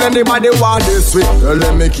down. Well anybody want this sweet, well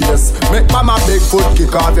let me kiss. Make mama big foot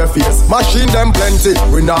kick off your face. Machine them plenty,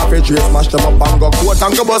 we not have a trace. Mash them up and go coat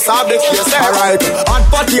and go bust off the case. Alright, hot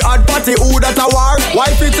party, who that a war?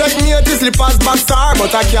 Wife it take me to slippers back star,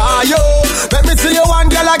 but I can't yo. Let me see you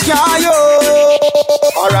one girl I can't yo.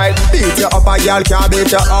 Alright, beat you up a girl can't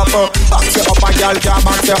beat you up. Box you up a girl can't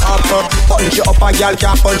box you up. Punch you up a girl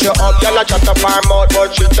can't punch you up. Girl a chat up her mouth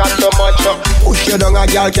but she chat too much. Push you down a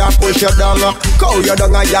girl can't push you down. Cow you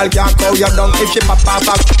down a girl can't cow you down. If she pop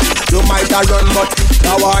back, you might have run but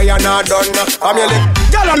now why you not done? I'm your lip.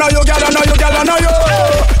 Girl I know you, girl I know you, girl I know you.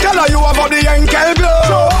 Girl I you about the ankle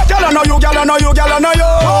blow. Girl I know you, girl I know you, girl I know you.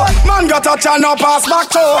 Man got touch and no pass back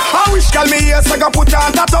to. I wish girl me yes I got put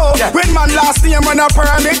on tattoo. When man last name when I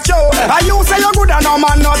permit you. And you say you good and no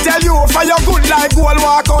man not tell you. For you good like gold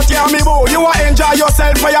walk out here me boo. You a enjoy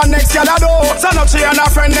yourself for your next girl I do. So no she and a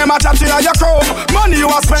friend them a chat to your crew. Money you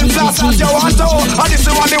a spend plus what you want to. And this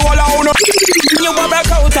is what the whole of uno. You a break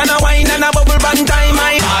out and a wine and a bubble band time.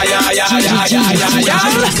 Me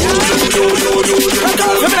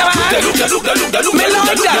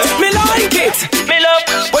like it. Me love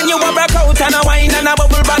when you a break out and a wine and a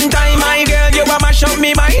bubble band time. My girl, you a mash up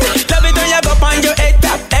me mind. Love it when you go on your head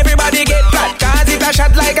top. Everybody get flat, cause it a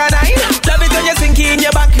shot like a nine. Love it when you sink in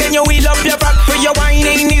your back, then you wheel up your back. For your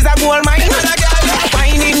whining is a gold mine.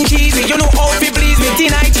 Whining cheesy, you know how to please me.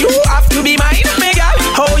 Tonight you have to be mine. Me girl,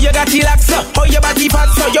 how you got relax, how your body fat,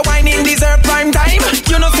 so your whining deserve prime time.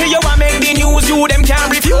 You know say you want make the news, you them can't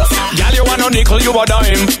refuse. Girl, you want a nickel, you a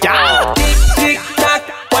dime. Girl, tick tick tack,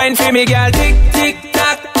 wine for me, girl. Tick tick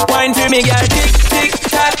tack, wine for me, girl. Tick tick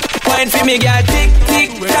tack, wine for me, girl. Tick tick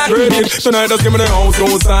tack. Tonight, just give me the house so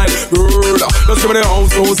style, girl. Just give me the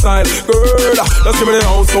house so style, girl. Just give me the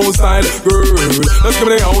house so style, girl. Just give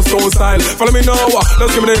me the house so style. Follow me now.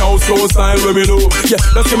 Just give me the house so style when me love. Yeah,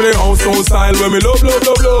 just give me the house so style when me love.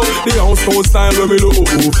 The house so style when me love.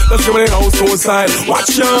 Just give me the house so style.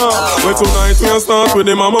 Watch out. Well tonight we start with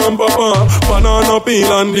the mama and papa. Banana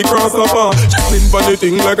peel and the grasshopper. Just for the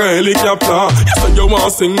thing like a helicopter. You say you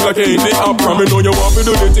want sing like a in the opera. Me know you want to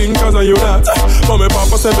do the thing cause of you that. But my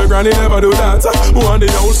papa said my granny never do that. Want the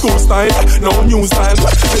old school style, no new style.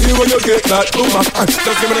 Anyway you get that, come back.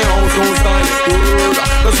 Just give me the old school style, girl.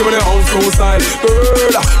 Just give me the old school style,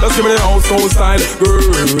 girl. Just give me the old school style,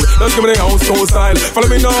 girl. Just give me the old school style. Follow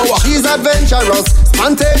me now. She's adventurous,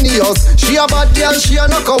 spontaneous. She a bad girl, she a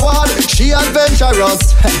no coward. She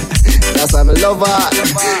adventurous. That's why I love her.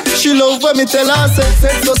 She love when me tell her set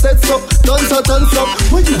so. Done so.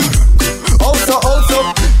 Also.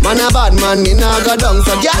 Man a bad man, me nah go down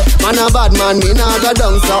so. Yeah, man a bad man, me nah go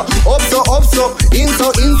down so. Up so. In so.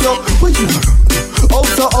 What you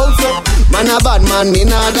Also, man a bad man, me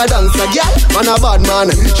nah go dance a girl. Man a bad man,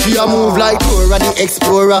 she a move like Dora the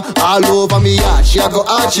Explorer. All over me yard, she a go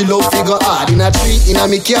hard, she love figure hard. In a tree, in a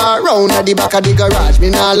me car, round at the back of the garage. Me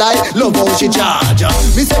nah lie, love how she charge.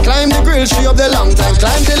 Me say climb the grill, she up the long time.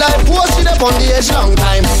 Climb the life post, she up on the edge long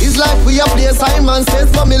time. It's like we a play Simon Says,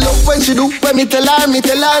 but me love when she do. When me tell her,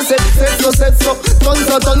 set so. Turn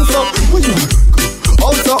so.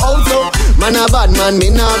 Also, man a bad man, me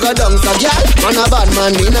nah go down so. Girl, man a bad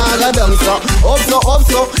man, me nah go down so. Also,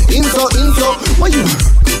 in so. What you?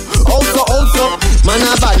 Also, man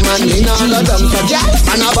a bad man, me nah go down so. Girl,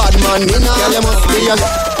 man a bad man, me nah. Girl, you must be a.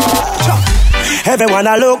 Everyone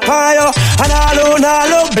I look by you, and all who not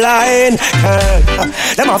look blind.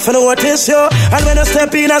 Them have to notice you, and when you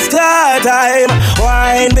step in a start time,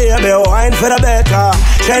 wine baby, wine for the better.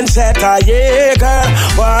 Trendsetter, yeah girl,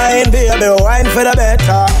 wine baby, wine for the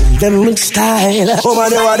better. them with style.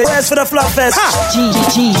 Woman, you are the best for the fluff fest.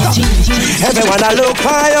 Everyone I look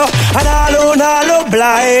higher, and all who not look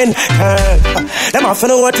blind. Them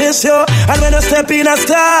often notice you, and when you step in a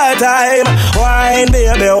start time, wine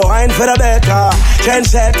baby, wine for the better.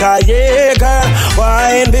 Trendsetter, yeah girl,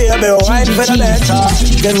 wine baby, wine for the better.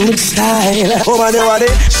 Them with style. Woman, you are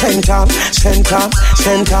the center of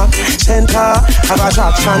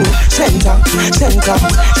attraction. Center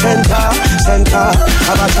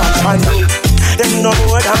of attraction. Them know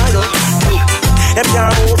what I do. Them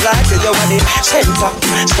can't move like you are the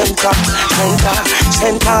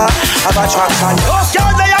center of attraction. Those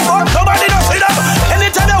girls they are good, nobody knows them.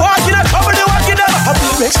 Anytime you walk in a trouble, you walk in them. A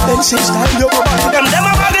big expensive style, you go back to them. Them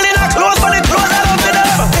are muggling in a clothes, but the clothes are up to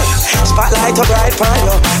them. Spotlight a bright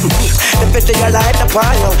fire. Them pity you light the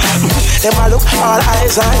fire. Them a look all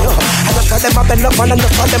eyes on you. And look at them a bend up and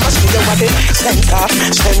look at them a see you at the center of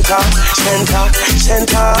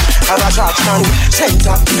attraction.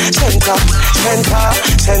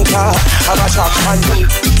 Center of attraction.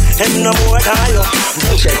 Them no more than you.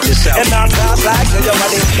 Check this out. Them not fast like you. You are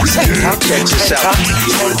the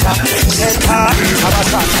center of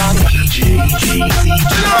attraction.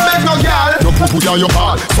 You don't beg no girl. No poo on your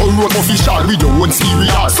ball. Some road official with your own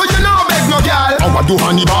cereal. So you don't beg no girl. I want do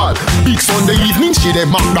Hannibal. Big Sunday evening, she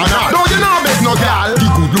dem McDonald. No, you don't beg no girl. The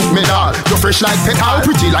good look medal. You're fresh like petal,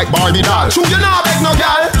 pretty like Barbie doll. True, you don't beg no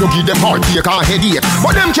girl. You give them heartache and headache,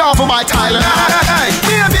 but them care for my tile. Hey,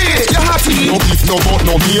 baby, you happy? No beef, no butt,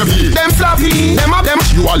 no maybe. Them floppy, them up, them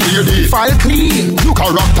you a lady. File clean, you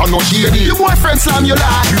character no shady. Your boyfriend slam you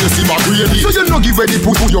like Tracy McGrady. So you no give ready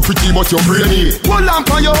put you're pretty but you're brainy. One lamp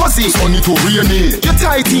on your hussy, sunny to rainy. You're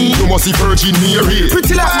tighty, you must be Virgin Mary.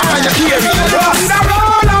 Pretty like Mariah Carey. Run the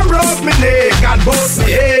roll and broke me leg and bust me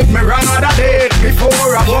head. Me run out of date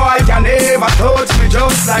before a boy can ever touch me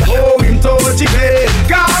just like how him touch it play.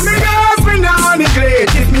 Cause me girls me now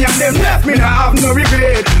neglect. If me and them left me now have no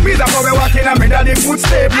regret. Me the boy walking and me daddy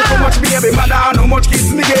footstep. Look how much baby mother and how much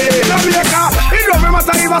kids me get. No maker, it don't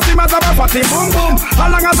matter if I see my time fatty boom boom. As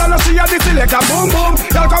long as I know she a the selector boom boom.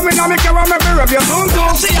 Y'all come in and make her me be review boom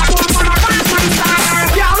boom. See a boom boom a man star.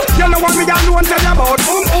 Y'all, you know what me alone tell you about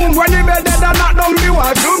boom boom. When the bed dead and knock down the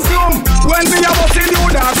wall boom boom. When me a bust in you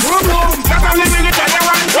that boom boom. That's how me really tell you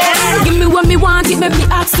one thing. Give me what me want, it make me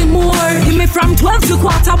ask him more. Give me from 12 to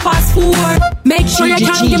 4:15. Make sure you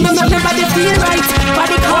can't give me my body feel right.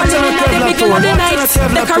 Body calling in the middle of the night.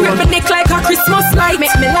 Decorate my neck like a Christmas light.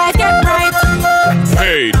 Make me life get bright.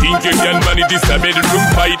 Hey, think you can manage this a bedroom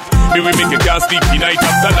fight? Me we make a girl sleep night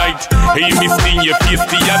after night. Hey, you miss me, you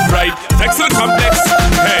tasty and bright. Sexual complex.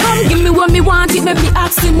 Hey, give me what me want, it make me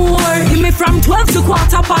ask him more. Give me from 12 to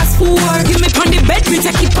 4:15. Give me on the bed, we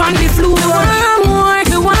take it on the floor. One more.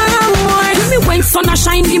 Give me when sun a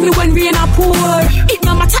shine, give me when rain a pour. It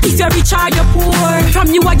no matter if you're rich or you're poor.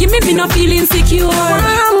 From you a give me no feel insecure.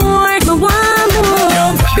 One more.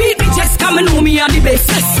 Beat me just come and know me are the best.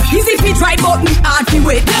 Easy fi try but me hard fi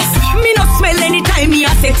wait. Me no smell anytime me a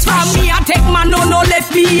sex. From me a take man no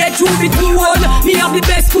left me a through the tool. Me have the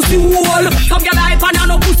best pussy wall. Some girl hype and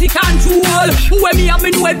no pussy control. When me have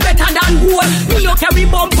me know it better than gold. Me no carry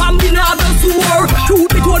bump and me no have no sore. Truth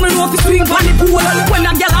be told me no fi swing pan the pool. When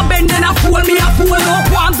a girl a bend and a fool me a fool. No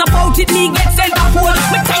qualms about it me get sent a fool.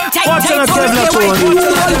 Me tight so me say white fool.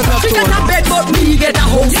 She get a bed but me get a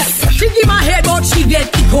house. She give my head but she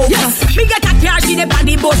get the coat. Me get a car she dey on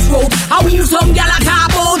the bus road. I who some girl a talk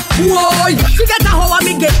about. Boy, she get a hoe and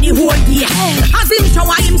me get the whole day. As him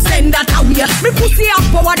shower him send that away. Me pussy have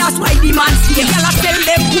power that's why the man say. Girl a tell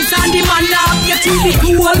them pussy and the man now get to the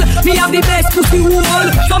tool. Me have the best pussy wall.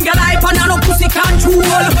 Some girl hype and no pussy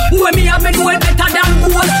control. When me have me know it better than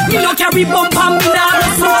gold. Me no carry bump and me now no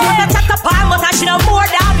soul. I wanna chat up her but I should have more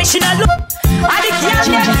than me should have look. I the girl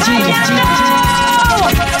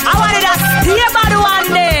I wanted to stay about one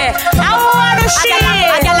day. I want to shit. I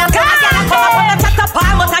wanna chat up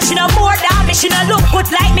her but I should have more than me should have look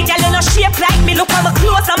good like me. Girl in a shape like me. Look on my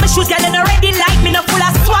clothes and my shoes. Girl in a ready like me. No full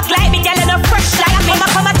of swag like me. Girl in a fresh like me.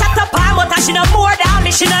 Come and chat up her but I should have more than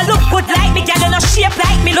me should have look good like me. Girl in a shape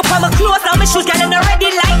like me. Look on my clothes and my shoes. Girl in a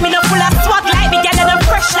ready like me. No full of swag like me. Girl in a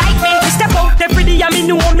fresh like me. Me step out every day and me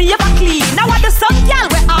know me ever clean. Now what the some girl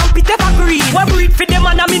where armpit ever green. When breathe for them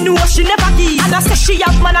and me know she never give. And I say she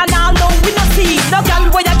have man and all know we not see. No girl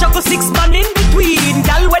where you juggle 6 man in between.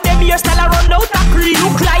 Girl where them hairstyle a run out of cream.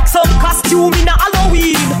 Look like some costume in a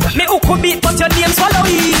Halloween. Me who could beat but your name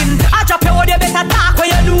swallowing. I drop you all you better talk where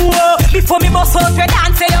you do. Before me bust out your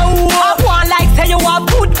dance say you. I want like say you have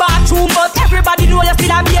good bathroom. But everybody know you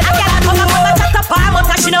still a be a girl. I come and chat up her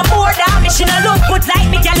but she no more than me. She no look good like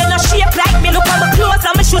me. Girl in a shape like me. Look on my clothes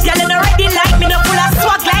and my shoes. Girl in a ready like me. No full of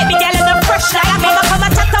swag like me.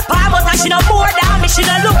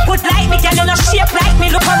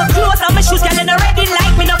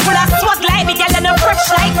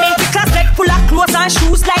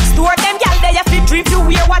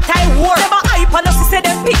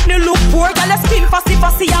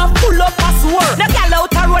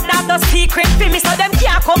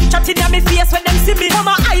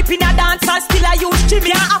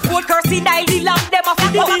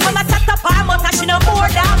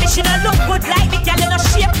 She don't look good like me, girl, in no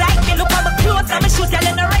shape like me. Look at my clothes and my shoes, girl,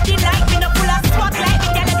 in no ready